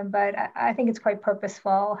this, Kevin, but I think it's quite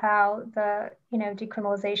purposeful how the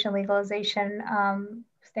decriminalization, legalization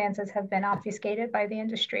stances have been obfuscated by the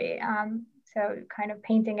industry. So kind of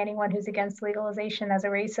painting anyone who's against legalization as a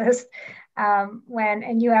racist,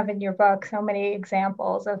 and you have in your book so many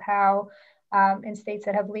examples of how in states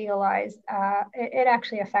that have legalized, it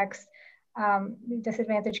actually affects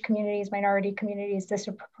disadvantaged communities, minority communities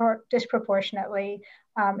disproportionately,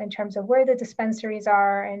 in terms of where the dispensaries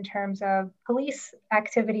are, in terms of police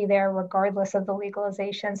activity there, regardless of the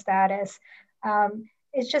legalization status.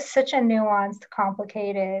 It's just such a nuanced,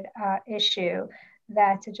 complicated issue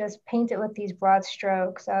that to just paint it with these broad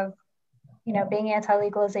strokes of, being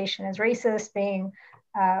anti-legalization is racist, being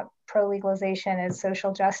pro-legalization is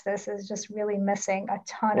social justice, is just really missing a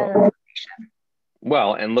ton of information.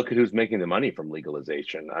 Well, and look at who's making the money from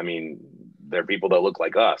legalization. I mean, they're people that look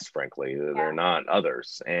like us, frankly. They're not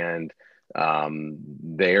others. And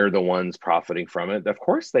they're the ones profiting from it. Of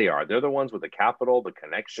course they are. They're the ones with the capital, the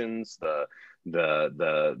connections, the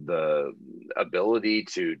ability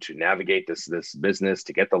to navigate this business,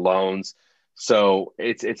 to get the loans. So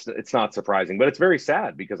it's not surprising, but it's very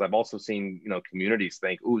sad, because I've also seen, communities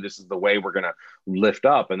think, ooh, this is the way we're going to lift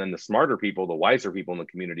up. And then the smarter people, the wiser people in the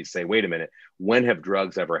community say, wait a minute, when have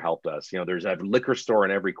drugs ever helped us? There's a liquor store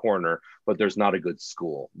in every corner, but there's not a good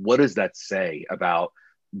school. What does that say about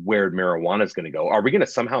where marijuana is going to go? Are we going to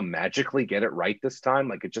somehow magically get it right this time?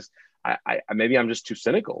 Like, it just, maybe I'm just too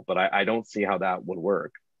cynical, but I don't see how that would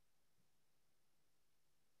work.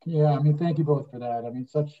 Yeah, thank you both for that.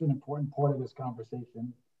 Such an important part of this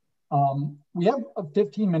conversation. We have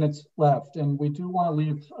 15 minutes left, and we do want to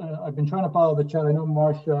leave. I've been trying to follow the chat. I know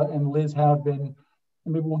Marcia and Liz have been,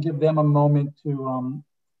 and maybe we'll give them a moment to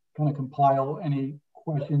kind of compile any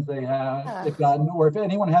questions they've gotten, or if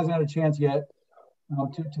anyone hasn't had a chance yet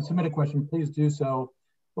to submit a question, please do so.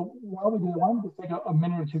 But while we do, I wanted to take a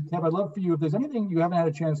minute or two. Kev, I'd love for you, if there's anything you haven't had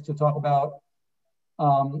a chance to talk about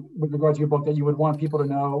with regards to your book that you would want people to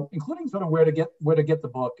know, including sort of where to get the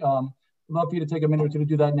book. I'd love for you to take a minute or two to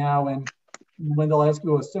do that now. And Linda, I'll ask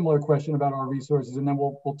you a similar question about our resources, and then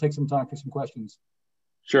we'll take some time for some questions.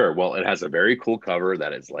 Sure. Well, it has a very cool cover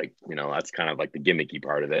that is like, you know, that's kind of like the gimmicky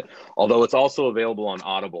part of it. Although it's also available on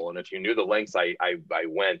Audible. And if you knew the lengths I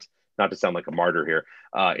went, not to sound like a martyr here,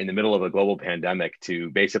 in the middle of a global pandemic to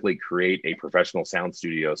basically create a professional sound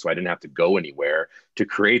studio so I didn't have to go anywhere to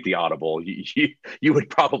create the Audible, you would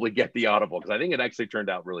probably get the Audible, because I think it actually turned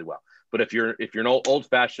out really well. But if you're an old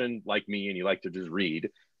fashioned like me and you like to just read,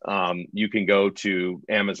 you can go to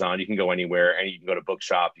Amazon, you can go anywhere, and you can go to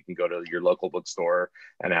Bookshop, you can go to your local bookstore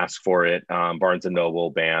and ask for it, Barnes & Noble,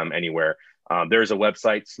 BAM, anywhere. There's a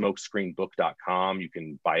website, smokescreenbook.com. You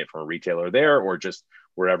can buy it from a retailer there or just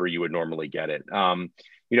wherever you would normally get it.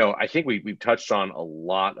 You know, I think we've touched on a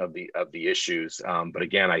lot of the issues, but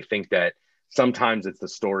again, I think that sometimes it's the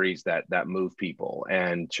stories that move people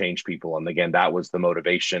and change people. And again, that was the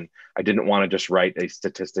motivation. I didn't want to just write a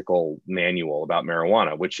statistical manual about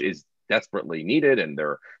marijuana, which is desperately needed. And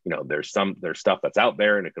there's stuff that's out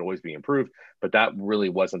there and it could always be improved, but that really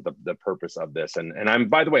wasn't the purpose of this. And I'm,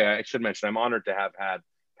 by the way, I should mention, I'm honored to have had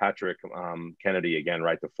Patrick Kennedy again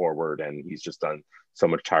write the foreword, and he's just done so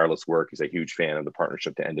much tireless work. He's a huge fan of the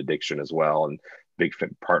Partnership to End Addiction as well, and big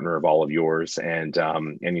partner of all of yours, and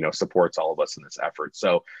you know, supports all of us in this effort.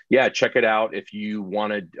 So yeah, check it out. If you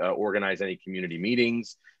want to organize any community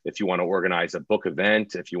meetings, if you want to organize a book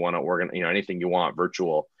event, if you want to organize, you know, anything you want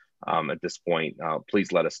virtual at this point,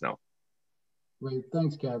 please let us know. Great,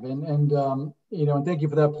 thanks, Kevin, and you know, and thank you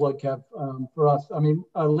for that plug, Kev. For us, I mean,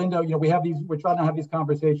 Linda, you know, we're trying to have these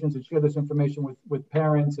conversations and share this information with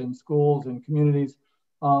parents and schools and communities.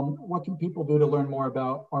 What can people do to learn more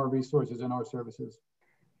about our resources and our services?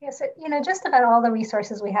 Yes, so, you know, just about all the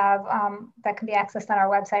resources we have that can be accessed on our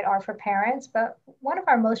website are for parents, but one of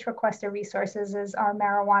our most requested resources is our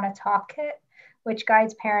Marijuana Talk Kit, which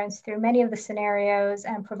guides parents through many of the scenarios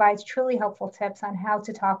and provides truly helpful tips on how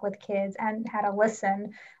to talk with kids and how to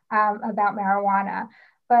listen about marijuana.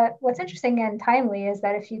 But what's interesting and timely is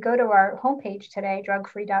that if you go to our homepage today,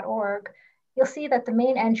 drugfree.org, you'll see that the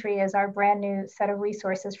main entry is our brand new set of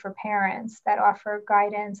resources for parents that offer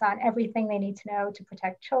guidance on everything they need to know to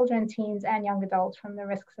protect children, teens, and young adults from the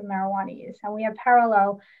risks of marijuana use. And we have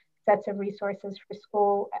parallel sets of resources for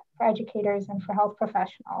school, for educators, and for health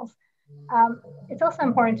professionals. It's also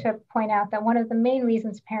important to point out that one of the main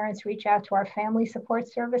reasons parents reach out to our family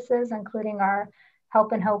support services, including our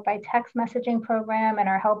Help and Hope by text messaging program and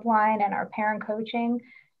our helpline and our parent coaching,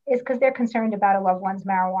 is because they're concerned about a loved one's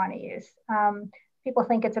marijuana use. People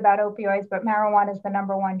think it's about opioids, but marijuana is the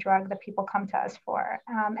 #1 drug that people come to us for.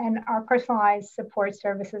 And our personalized support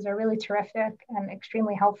services are really terrific and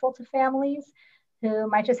extremely helpful to families who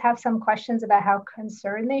might just have some questions about how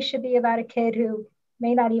concerned they should be about a kid who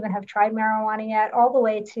may not even have tried marijuana yet, all the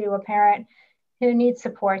way to a parent who needs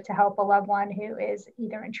support to help a loved one who is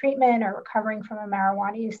either in treatment or recovering from a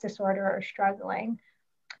marijuana use disorder or struggling.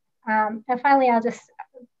 And finally, I'll just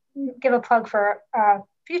give a plug for a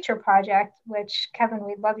future project, which Kevin,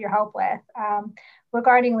 we'd love your help with,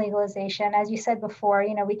 regarding legalization. As you said before,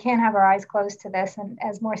 you know, we can't have our eyes closed to this, and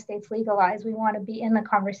as more states legalize, we want to be in the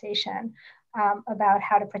conversation about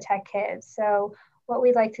how to protect kids. So what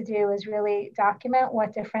we'd like to do is really document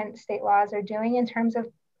what different state laws are doing in terms of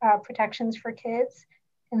protections for kids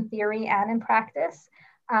in theory and in practice,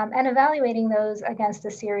 and evaluating those against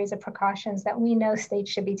a series of precautions that we know states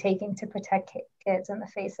should be taking to protect kids in the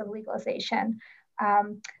face of legalization.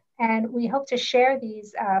 And we hope to share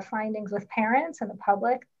these findings with parents and the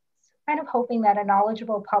public, kind of hoping that a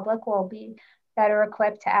knowledgeable public will be better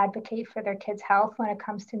equipped to advocate for their kids' health when it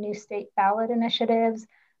comes to new state ballot initiatives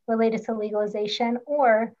related to legalization,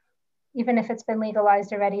 or even if it's been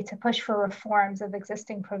legalized already, to push for reforms of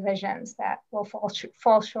existing provisions that will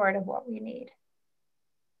fall short of what we need.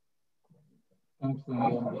 Thanks,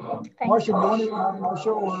 Linda. Marcia,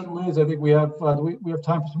 or Liz, I think we have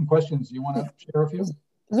time for some questions. You want to share a few?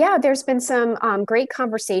 Yeah, there's been some great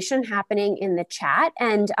conversation happening in the chat,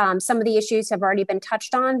 and some of the issues have already been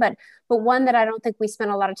touched on, but one that I don't think we spent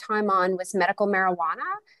a lot of time on was medical marijuana,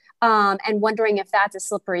 and wondering if that's a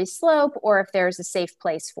slippery slope or if there's a safe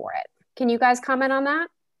place for it. Can you guys comment on that?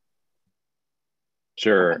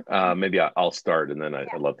 Sure. Maybe I'll start, and then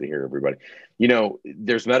I'd love to hear everybody.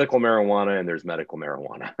 There's medical marijuana and there's medical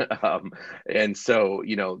marijuana. And so,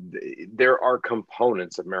 there are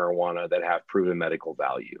components of marijuana that have proven medical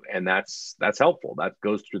value, and that's helpful. That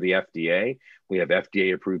goes through the FDA. We have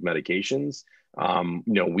FDA approved medications. I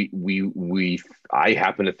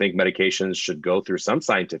happen to think medications should go through some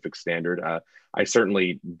scientific standard. I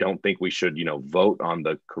certainly don't think we should, vote on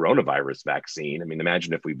the coronavirus vaccine. I mean,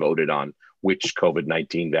 imagine if we voted on which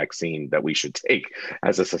COVID-19 vaccine that we should take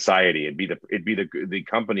as a society. It'd be the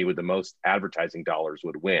company with the most advertising dollars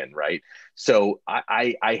would win, right? So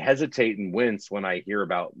I hesitate and wince when I hear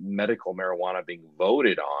about medical marijuana being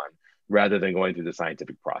voted on rather than going through the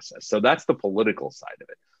scientific process. So that's the political side of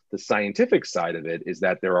it. The scientific side of it is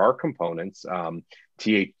that there are components,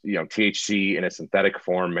 THC in a synthetic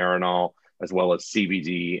form, Marinol, as well as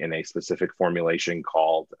CBD in a specific formulation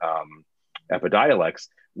called Epidiolex,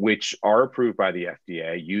 which are approved by the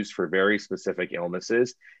FDA, used for very specific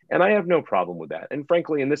illnesses. And I have no problem with that. And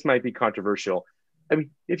frankly, and this might be controversial, I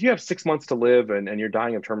mean, if you have 6 months to live and you're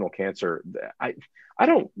dying of terminal cancer, I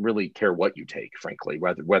don't really care what you take, frankly,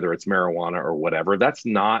 whether it's marijuana or whatever. That's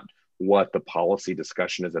not what the policy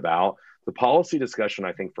discussion is about. The policy discussion,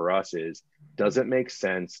 I think, for us is, does it make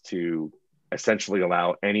sense to essentially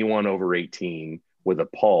allow anyone over 18 with a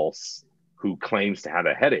pulse who claims to have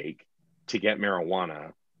a headache to get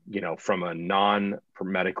marijuana, from a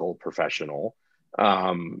non-medical professional,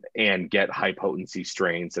 and get high potency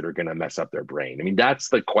strains that are going to mess up their brain? I mean, that's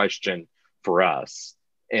the question for us.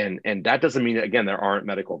 And that doesn't mean, again, there aren't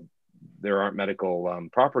medical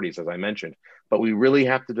properties, as I mentioned, but we really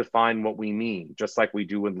have to define what we mean, just like we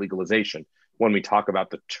do with legalization when we talk about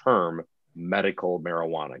the term medical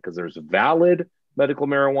marijuana, because there's valid medical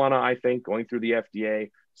marijuana, I think, going through the FDA,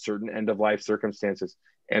 certain end of life circumstances,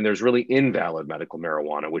 and there's really invalid medical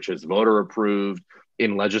marijuana, which is voter approved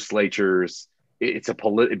in legislatures. It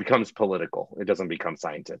becomes political. It doesn't become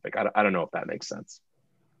scientific. I don't know if that makes sense.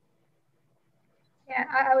 Yeah,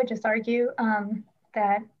 I would just argue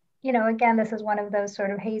that, again, this is one of those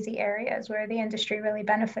sort of hazy areas where the industry really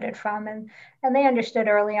benefited from. And they understood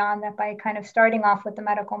early on that by kind of starting off with the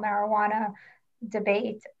medical marijuana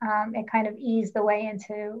debate, it kind of eased the way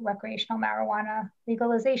into recreational marijuana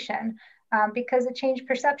legalization, because it changed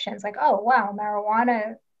perceptions. Like, oh, wow,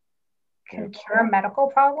 marijuana can cure medical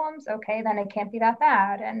problems. Okay, then it can't be that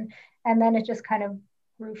bad. And then it just kind of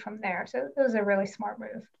grew from there. So it was a really smart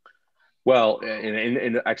move. Well,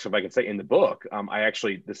 and actually, if I can say, in the book,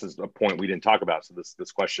 this is a point we didn't talk about. So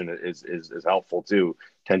this question is helpful too,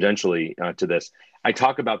 tangentially to this. I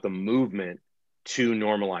talk about the movement to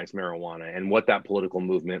normalize marijuana and what that political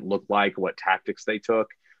movement looked like, what tactics they took,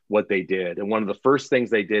 what they did. And one of the first things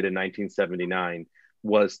they did in 1979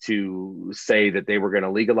 was to say that they were going to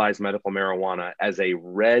legalize medical marijuana as a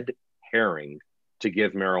red herring to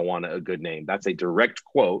give marijuana a good name. That's a direct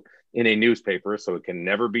quote in a newspaper, so it can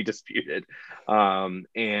never be disputed.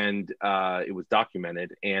 It was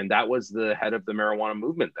documented. And that was the head of the marijuana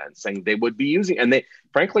movement then, saying they would be using, and they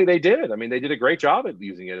did. I mean, they did a great job at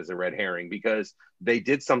using it as a red herring, because they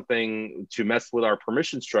did something to mess with our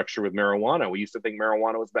permission structure with marijuana. We used to think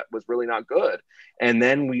marijuana was really not good. And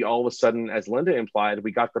then we all of a sudden, as Linda implied,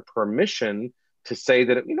 we got the permission to say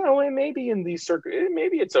that, it may be in these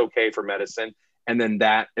maybe it's okay for medicine. And then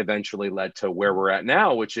that eventually led to where we're at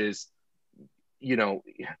now, which is, you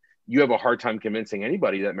have a hard time convincing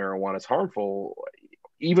anybody that marijuana is harmful,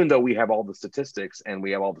 even though we have all the statistics and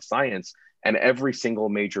we have all the science, and every single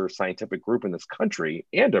major scientific group in this country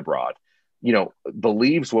and abroad,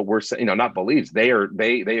 believes what we're saying, not believes, they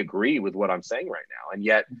agree with what I'm saying right now. And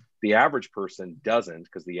yet the average person doesn't,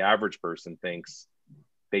 because the average person thinks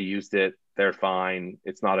they used it, they're fine,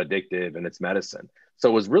 it's not addictive, and it's medicine. So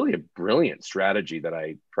it was really a brilliant strategy that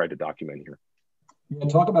I tried to document here. Yeah,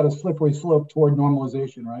 talk about a slippery slope toward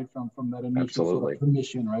normalization, right? From that initial sort of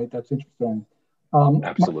permission, right? That's interesting.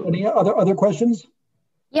 Absolutely. Any other questions?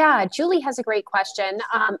 Yeah, Julie has a great question.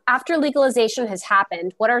 After legalization has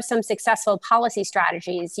happened, what are some successful policy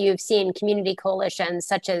strategies you've seen community coalitions,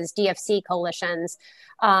 such as DFC coalitions,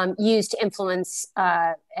 use to influence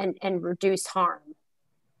and reduce harm?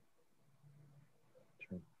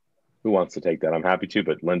 Who wants to take that? I'm happy to,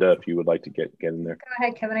 but Linda, if you would like to get in there. Go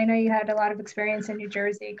ahead, Kevin. I know you had a lot of experience in New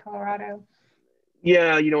Jersey, Colorado.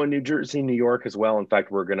 Yeah, in New Jersey, New York as well. In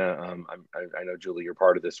fact, we're gonna. I know, Julie, you're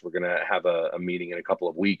part of this. We're gonna have a meeting in a couple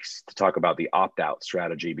of weeks to talk about the opt-out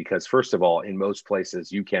strategy. Because first of all, in most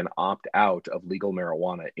places, you can opt out of legal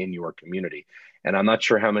marijuana in your community. And I'm not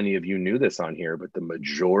sure how many of you knew this on here, but the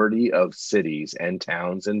majority of cities and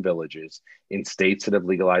towns and villages in states that have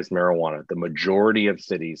legalized marijuana, the majority of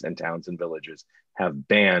cities and towns and villages have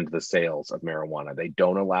banned the sales of marijuana. They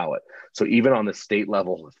don't allow it. So even on the state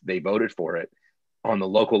level, if they voted for it, on the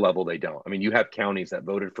local level, they don't. I mean, you have counties that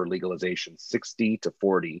voted for legalization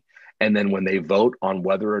 60-40. And then when they vote on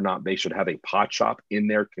whether or not they should have a pot shop in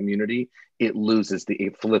their community, it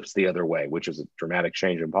flips the other way, which is a dramatic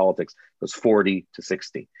change in politics. It was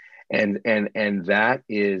 40-60. And that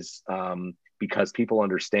is because people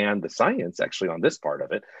understand the science actually on this part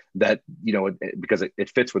of it, that, because it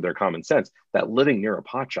fits with their common sense, that living near a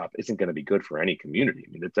pot shop isn't going to be good for any community.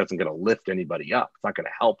 I mean, it doesn't going to lift anybody up. It's not going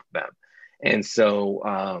to help them. And so,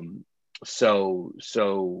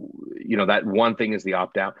 that one thing is the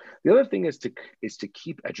opt out. The other thing is to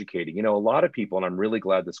keep educating. A lot of people, and I'm really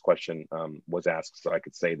glad this question was asked, so I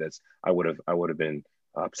could say this. I would have been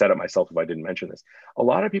upset at myself if I didn't mention this. A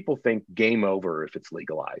lot of people think game over if it's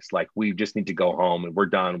legalized. Like we just need to go home and we're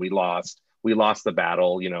done. We lost the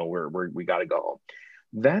battle. We got to go home.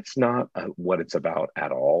 That's not what it's about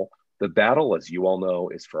at all. The battle, as you all know,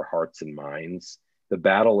 is for hearts and minds. The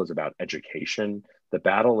battle is about education. The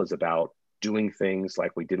battle is about doing things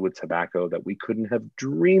like we did with tobacco that we couldn't have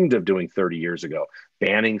dreamed of doing 30 years ago.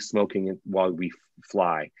 Banning smoking while we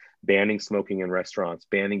fly, banning smoking in restaurants,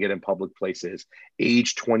 banning it in public places,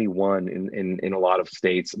 age 21 in a lot of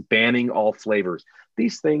states, banning all flavors.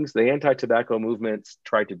 These things the anti-tobacco movements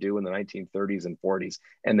tried to do in the 1930s and 40s,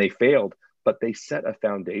 and they failed. But they set a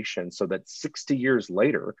foundation so that 60 years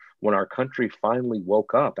later, when our country finally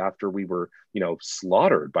woke up after we were,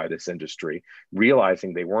 slaughtered by this industry,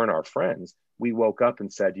 realizing they weren't our friends, we woke up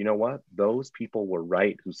and said, you know what? Those people were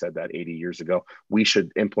right who said that 80 years ago. We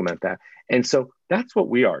should implement that. And so that's what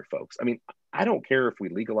we are, folks. I mean, I don't care if we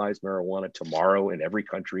legalize marijuana tomorrow in every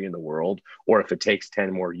country in the world, or if it takes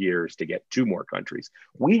 10 more years to get 2 more countries.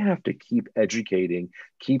 We have to keep educating,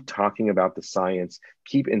 keep talking about the science,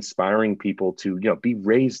 keep inspiring people to, be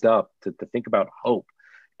raised up to think about hope.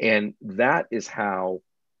 And that's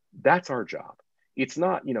our job. It's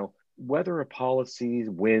not, whether a policy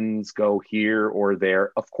wins go here or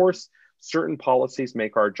there. Of course, certain policies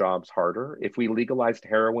make our jobs harder. If we legalized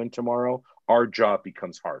heroin tomorrow, our job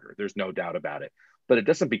becomes harder. There's no doubt about it. But it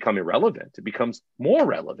doesn't become irrelevant. It becomes more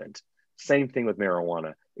relevant. Same thing with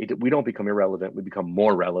marijuana. We don't become irrelevant. We become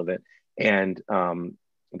more relevant. And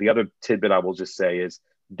the other tidbit I will just say is,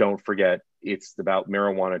 don't forget, it's about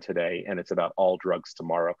marijuana today and it's about all drugs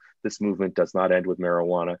tomorrow. This movement does not end with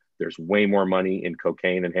marijuana. There's way more money in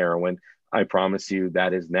cocaine and heroin. I promise you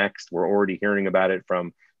that is next. We're already hearing about it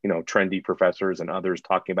from trendy professors and others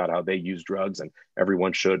talking about how they use drugs and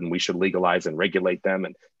everyone should, and we should legalize and regulate them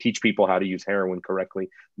and teach people how to use heroin correctly.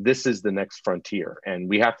 This is the next frontier and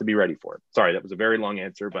we have to be ready for it. Sorry, that was a very long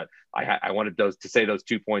answer, but I wanted to say those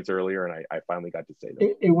 2 points earlier and I finally got to say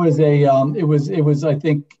them. It was, I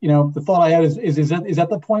think, the thought I had is that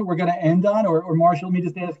the point we're going to end on, or Marshall, let me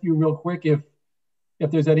just ask you real quick if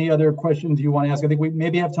there's any other questions you want to ask. I think we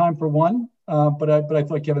maybe have time for one, but I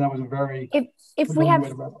thought, Kevin, that was a very if we have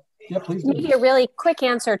yeah, please maybe a really quick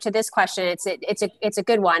answer to this question. It's a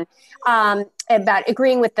good one about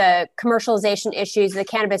agreeing with the commercialization issues of the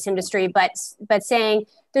cannabis industry, but saying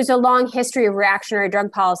there's a long history of reactionary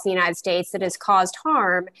drug policy in the United States that has caused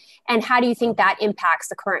harm, and how do you think that impacts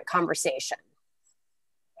the current conversation?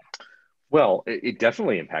 Well, it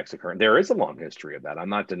definitely impacts the current. There is a long history of that. I'm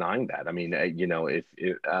not denying that. I mean, if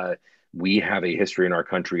we have a history in our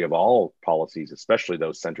country of all policies, especially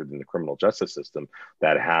those centered in the criminal justice system,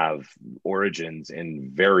 that have origins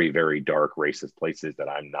in very, very dark racist places that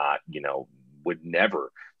I'm not, would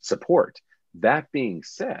never support. That being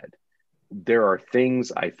said, there are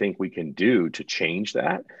things I think we can do to change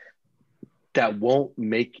that won't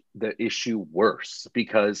make the issue worse,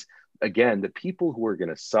 because again, the people who are going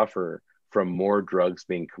to suffer from more drugs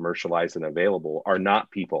being commercialized and available are not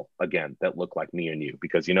people, again, that look like me and you,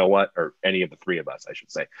 because you know what, or any of the 3 of us, I should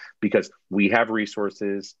say, because we have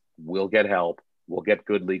resources, we'll get help, we'll get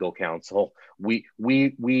good legal counsel. We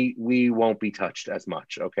won't be touched as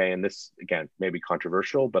much, okay? And this, again, may be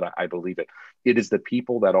controversial, but I believe it. It is the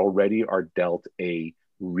people that already are dealt a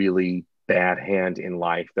really bad hand in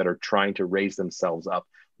life, that are trying to raise themselves up.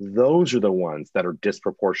 Those are the ones that are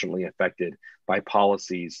disproportionately affected by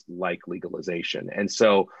policies like legalization. And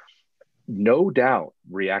so no doubt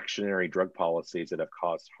reactionary drug policies that have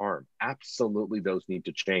caused harm, absolutely those need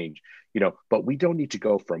to change, but we don't need to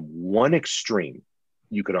go from one extreme,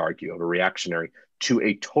 you could argue, of a reactionary to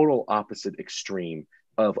a total opposite extreme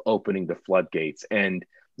of opening the floodgates. And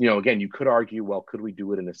again, you could argue, well, could we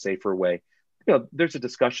do it in a safer way? There's a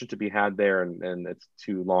discussion to be had there, and it's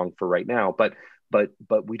too long for right now, but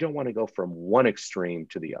we don't want to go from one extreme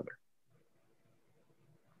to the other.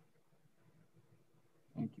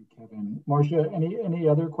 Thank you, Kevin. Marcia, any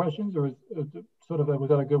other questions, or was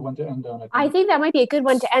that a good one to end on? I think that might be a good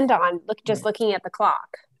one to end on. Looking at the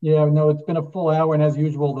clock. Yeah, no, it's been a full hour, and as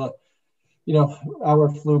usual, the hour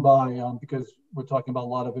flew by because we're talking about a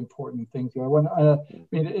lot of important things here.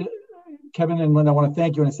 Kevin and Linda, I want to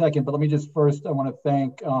thank you in a second, but let me just I want to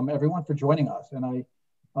thank everyone for joining us. And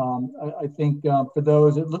I think for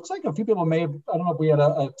those, it looks like a few people may have, I don't know if we had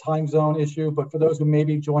a time zone issue, but for those who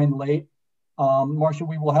maybe joined late, Marcia,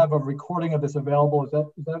 we will have a recording of this available. Is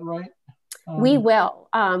that right? We will.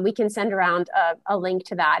 We can send around a link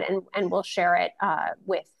to that, and we'll share it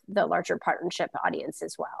with the larger partnership audience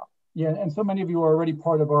as well. Yeah, and so many of you are already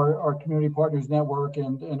part of our community partners network,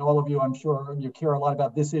 and all of you, I'm sure, you care a lot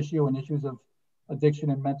about this issue and issues of addiction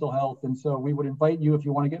and mental health. And so we would invite you, if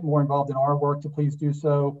you want to get more involved in our work, to please do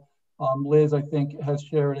so. Liz, I think, has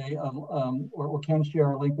shared or can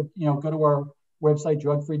share a link, but go to our website,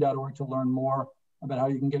 drugfree.org, to learn more about how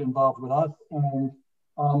you can get involved with us.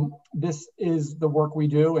 And this is the work we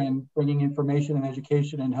do, and bringing information and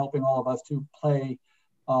education and helping all of us to play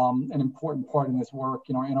an important part in this work,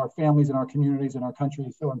 in our families, in our communities, in our country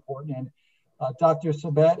is so important. And Dr.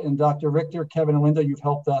 Sabet and Dr. Richter, Kevin and Linda, you've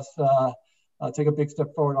helped us take a big step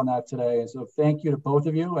forward on that today. And so thank you to both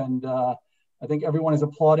of you. And I think everyone is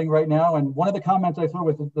applauding right now. And one of the comments I saw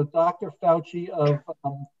was the Dr. Fauci of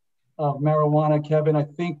marijuana. Kevin, I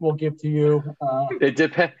think we'll give to you. It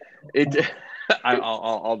depends.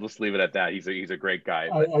 I'll just leave it at that. He's a great guy.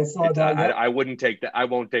 I saw that. Yep. I wouldn't take that. I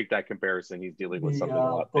won't take that comparison. He's dealing with something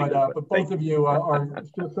a lot bigger. But both of you are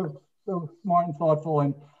just so smart and thoughtful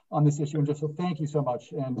and on this issue. And just so thank you so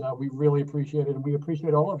much. And we really appreciate it. And we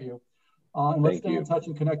appreciate all of you. And let's stay in touch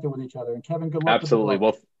and connected with each other. And Kevin, good luck. Absolutely.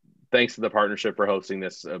 Well, thanks to the partnership for hosting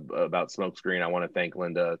this about Smokescreen. I want to thank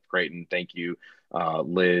Linda, Creighton. Thank you,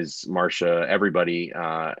 Liz, Marcia, everybody,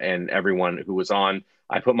 and everyone who was on.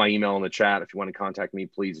 I put my email in the chat. If you want to contact me,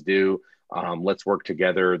 please do. Let's work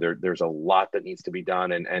together. There's a lot that needs to be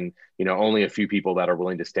done, and only a few people that are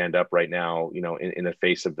willing to stand up right now, in the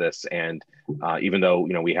face of this. And even though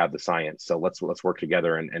we have the science, so let's work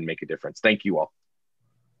together and make a difference. Thank you all.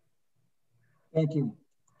 Thank you,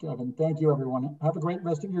 Kevin. Thank you, everyone. Have a great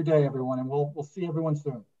rest of your day, everyone, and we'll see everyone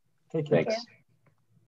soon. Take care. Thanks.